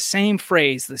all have the same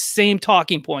phrase, the same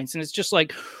talking points. And it's just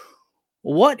like,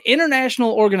 what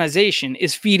international organization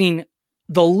is feeding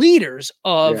the leaders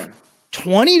of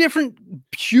 20 different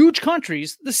huge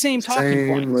countries the same talking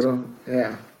points?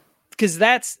 Because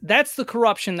that's the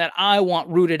corruption that I want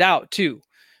rooted out too.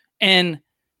 And,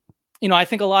 you know, I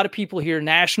think a lot of people hear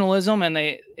nationalism and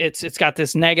it's got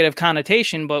this negative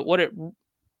connotation, but what it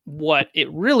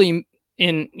really,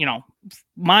 in, you know,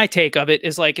 my take of it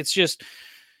is like, it's just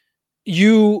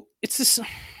it's this,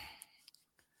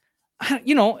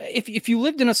 you know, if you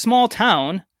lived in a small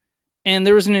town and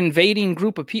there was an invading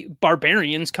group of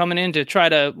barbarians coming in to try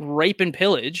to rape and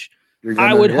pillage,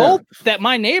 I would hope that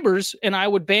my neighbors and I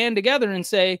would band together and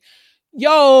say,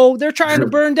 yo, they're trying to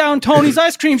burn down Tony's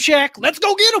ice cream shack. Let's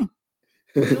go get them.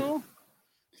 You know?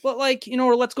 But like, you know,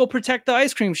 or let's go protect the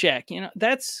ice cream shack. You know,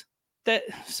 that's that.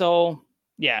 So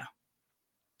yeah,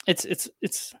 it's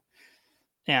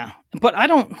yeah. But I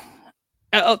don't,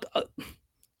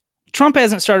 Trump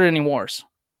hasn't started any wars.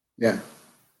 Yeah.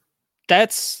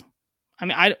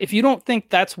 If you don't think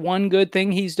that's one good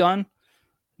thing he's done,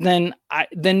 then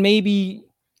maybe,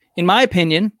 in my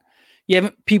opinion, you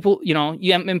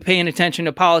haven't been paying attention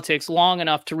to politics long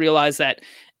enough to realize that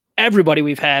everybody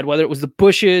we've had, whether it was the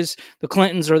Bushes, the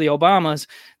Clintons, or the Obamas,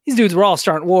 these dudes were all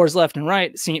starting wars left and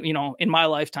right. You know, in my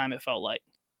lifetime, it felt like,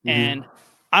 and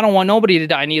I don't want nobody to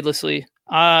die needlessly.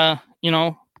 You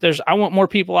know, I want more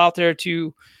people out there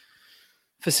to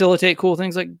facilitate cool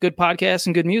things like good podcasts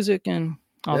and good music and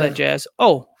all that jazz.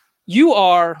 Oh, you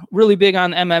are really big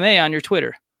on MMA on your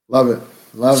Twitter. Love it.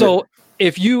 So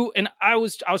if you, and I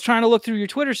was trying to look through your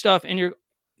Twitter stuff and you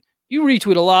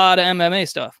retweet a lot of MMA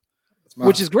stuff,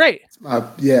 which is great.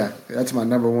 That's my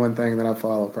number one thing that I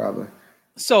follow probably.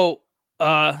 So,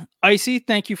 Icy,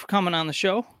 thank you for coming on the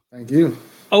show. Thank you.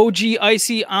 OG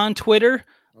Icy on Twitter.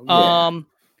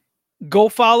 Go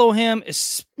follow him,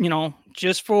 you know,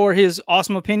 just for his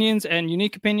awesome opinions and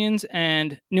unique opinions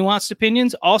and nuanced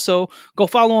opinions. Also, go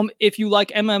follow him if you like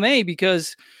MMA,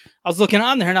 because I was looking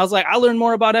on there and I was like, I learned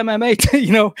more about MMA,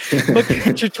 you know, looking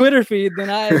at your Twitter feed than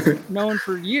I've known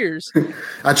for years.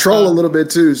 I troll a little bit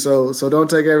too, so don't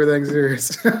take everything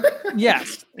serious.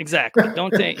 Yes, exactly.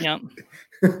 Don't take,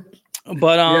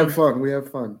 But we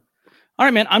have fun. All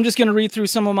right, man. I'm just gonna read through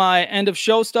some of my end of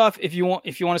show stuff. If you want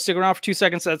to stick around for 2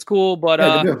 seconds, that's cool. But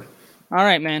all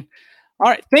right, man. All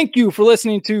right. Thank you for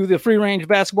listening to the Free Range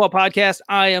Basketball Podcast.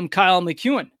 I am Kyle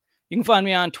McEwen. You can find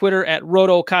me on Twitter at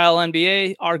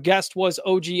RotoKyleNBA. Our guest was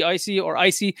OG Icy or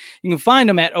Icy. You can find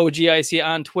him at OG Icy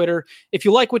on Twitter. If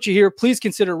you like what you hear, please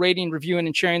consider rating, reviewing,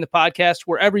 and sharing the podcast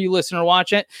wherever you listen or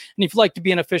watch it. And if you'd like to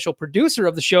be an official producer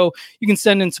of the show, you can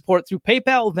send in support through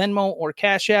PayPal, Venmo, or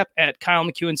Cash App at Kyle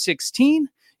McEwen16. You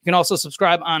can also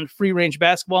subscribe on Free Range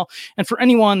Basketball. And for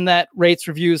anyone that rates,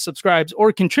 reviews, subscribes,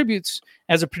 or contributes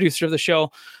as a producer of the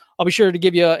show, I'll be sure to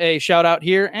give you a shout out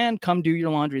here and come do your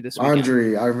laundry this weekend.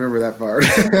 Laundry, I remember that part.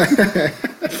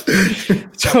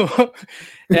 So,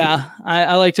 yeah,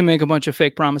 I like to make a bunch of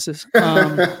fake promises.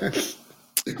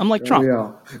 I'm like Trump.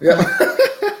 Yeah.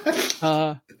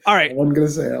 All right. I wasn't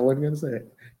gonna say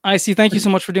it. Icy, thank you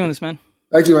so much for doing this, man.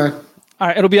 Thank you, man. All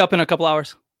right, it'll be up in a couple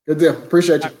hours. Good deal.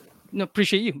 Appreciate you. No,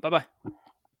 appreciate you. Bye-bye.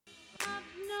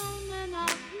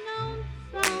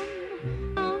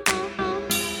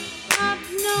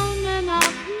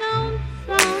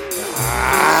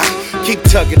 Keep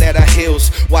tugging at our heels,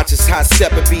 watch us high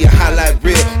step and be a highlight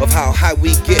reel of how high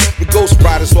we get. We ghost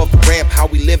riders off the ramp, how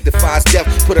we live defies death.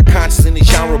 Put a conscience in the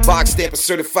genre box, stamp a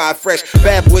certified fresh.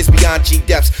 Bad boys beyond G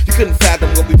depths, you couldn't fathom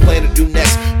what we plan to do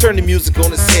next. Turn the music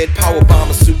on its head, power bomb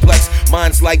a suplex.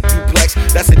 Minds like duplex,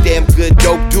 that's a damn good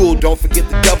dope duel. Don't forget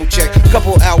the double check.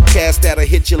 Couple outcasts that'll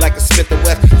hit you like a Smith &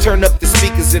 West. Turn up the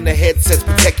speakers in the headsets,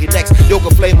 protect your necks. Yoga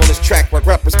flame on this track, while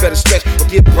rappers better stretch or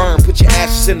get burned. Put your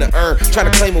ashes in the urn,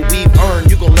 trying to claim what we've earned.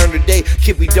 You gon' learn today,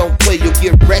 kid, we don't play. You'll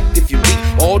get wrecked if you leak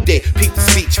all day. Peep the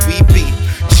speech, we be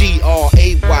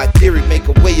G-R-A-Y theory. Make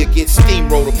a way or get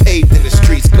steamroller paved in the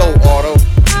streets. Go auto.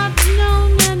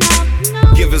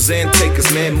 Givers and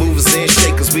takers, man, movers and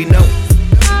shakers, we know.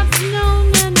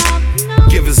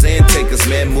 Givers and takers,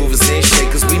 man, movers and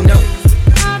shakers, we know.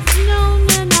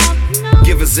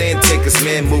 Givers and takers,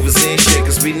 man, movers and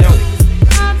shakers, we know.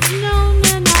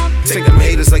 Take them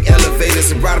haters like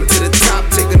elevators and ride them to the top.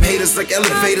 Take them haters haters like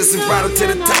elevators and ride them to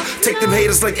the top. Take them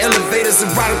haters like elevators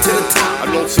and ride them to the top.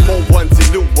 I know some old ones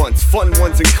and new ones, fun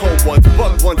ones and cold ones,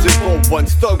 bug ones and bold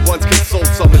ones, thug ones console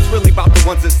some. It's really about the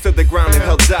ones that stood their ground and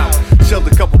held out. Shelled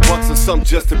a couple bucks and some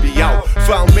just to be out.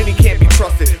 Found many can't be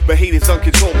trusted, but hate is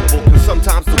uncontrollable. Cause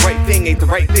sometimes the right thing ain't the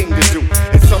right thing to do.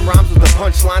 And some rhymes with the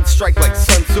punchline strike like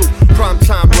Sun Tzu. Prime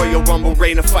time, Royal Rumble,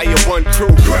 rain of fire, one crew.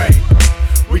 Great.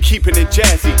 We keeping it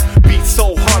jazzy. Beat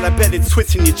so hard, I bet it's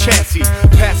twisting your chassis.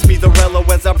 Pass me the rello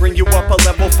as I bring you up a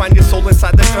level. Find your soul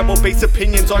inside the treble. Base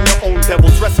opinions on your own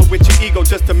devils. Wrestle with your ego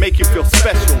just to make you feel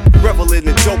special. Revel in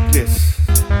the dopeness.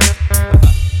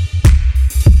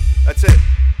 That's it.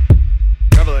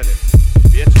 Revel in it,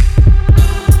 bitch.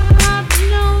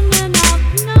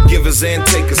 Givers and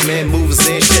takers, man, movers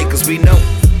and shakers, we know.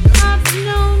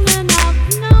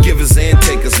 Givers and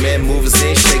takers, man, movers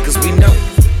and shakers, we know.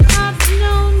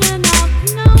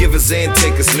 Givers and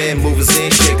takers, man, movers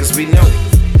and shakers, we know.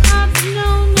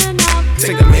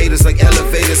 Take them haters like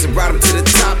elevators and ride them to the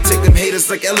top. Take them haters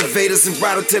like elevators and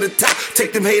ride them to the top.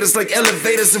 Take them haters like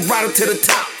elevators and ride them to the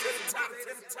top.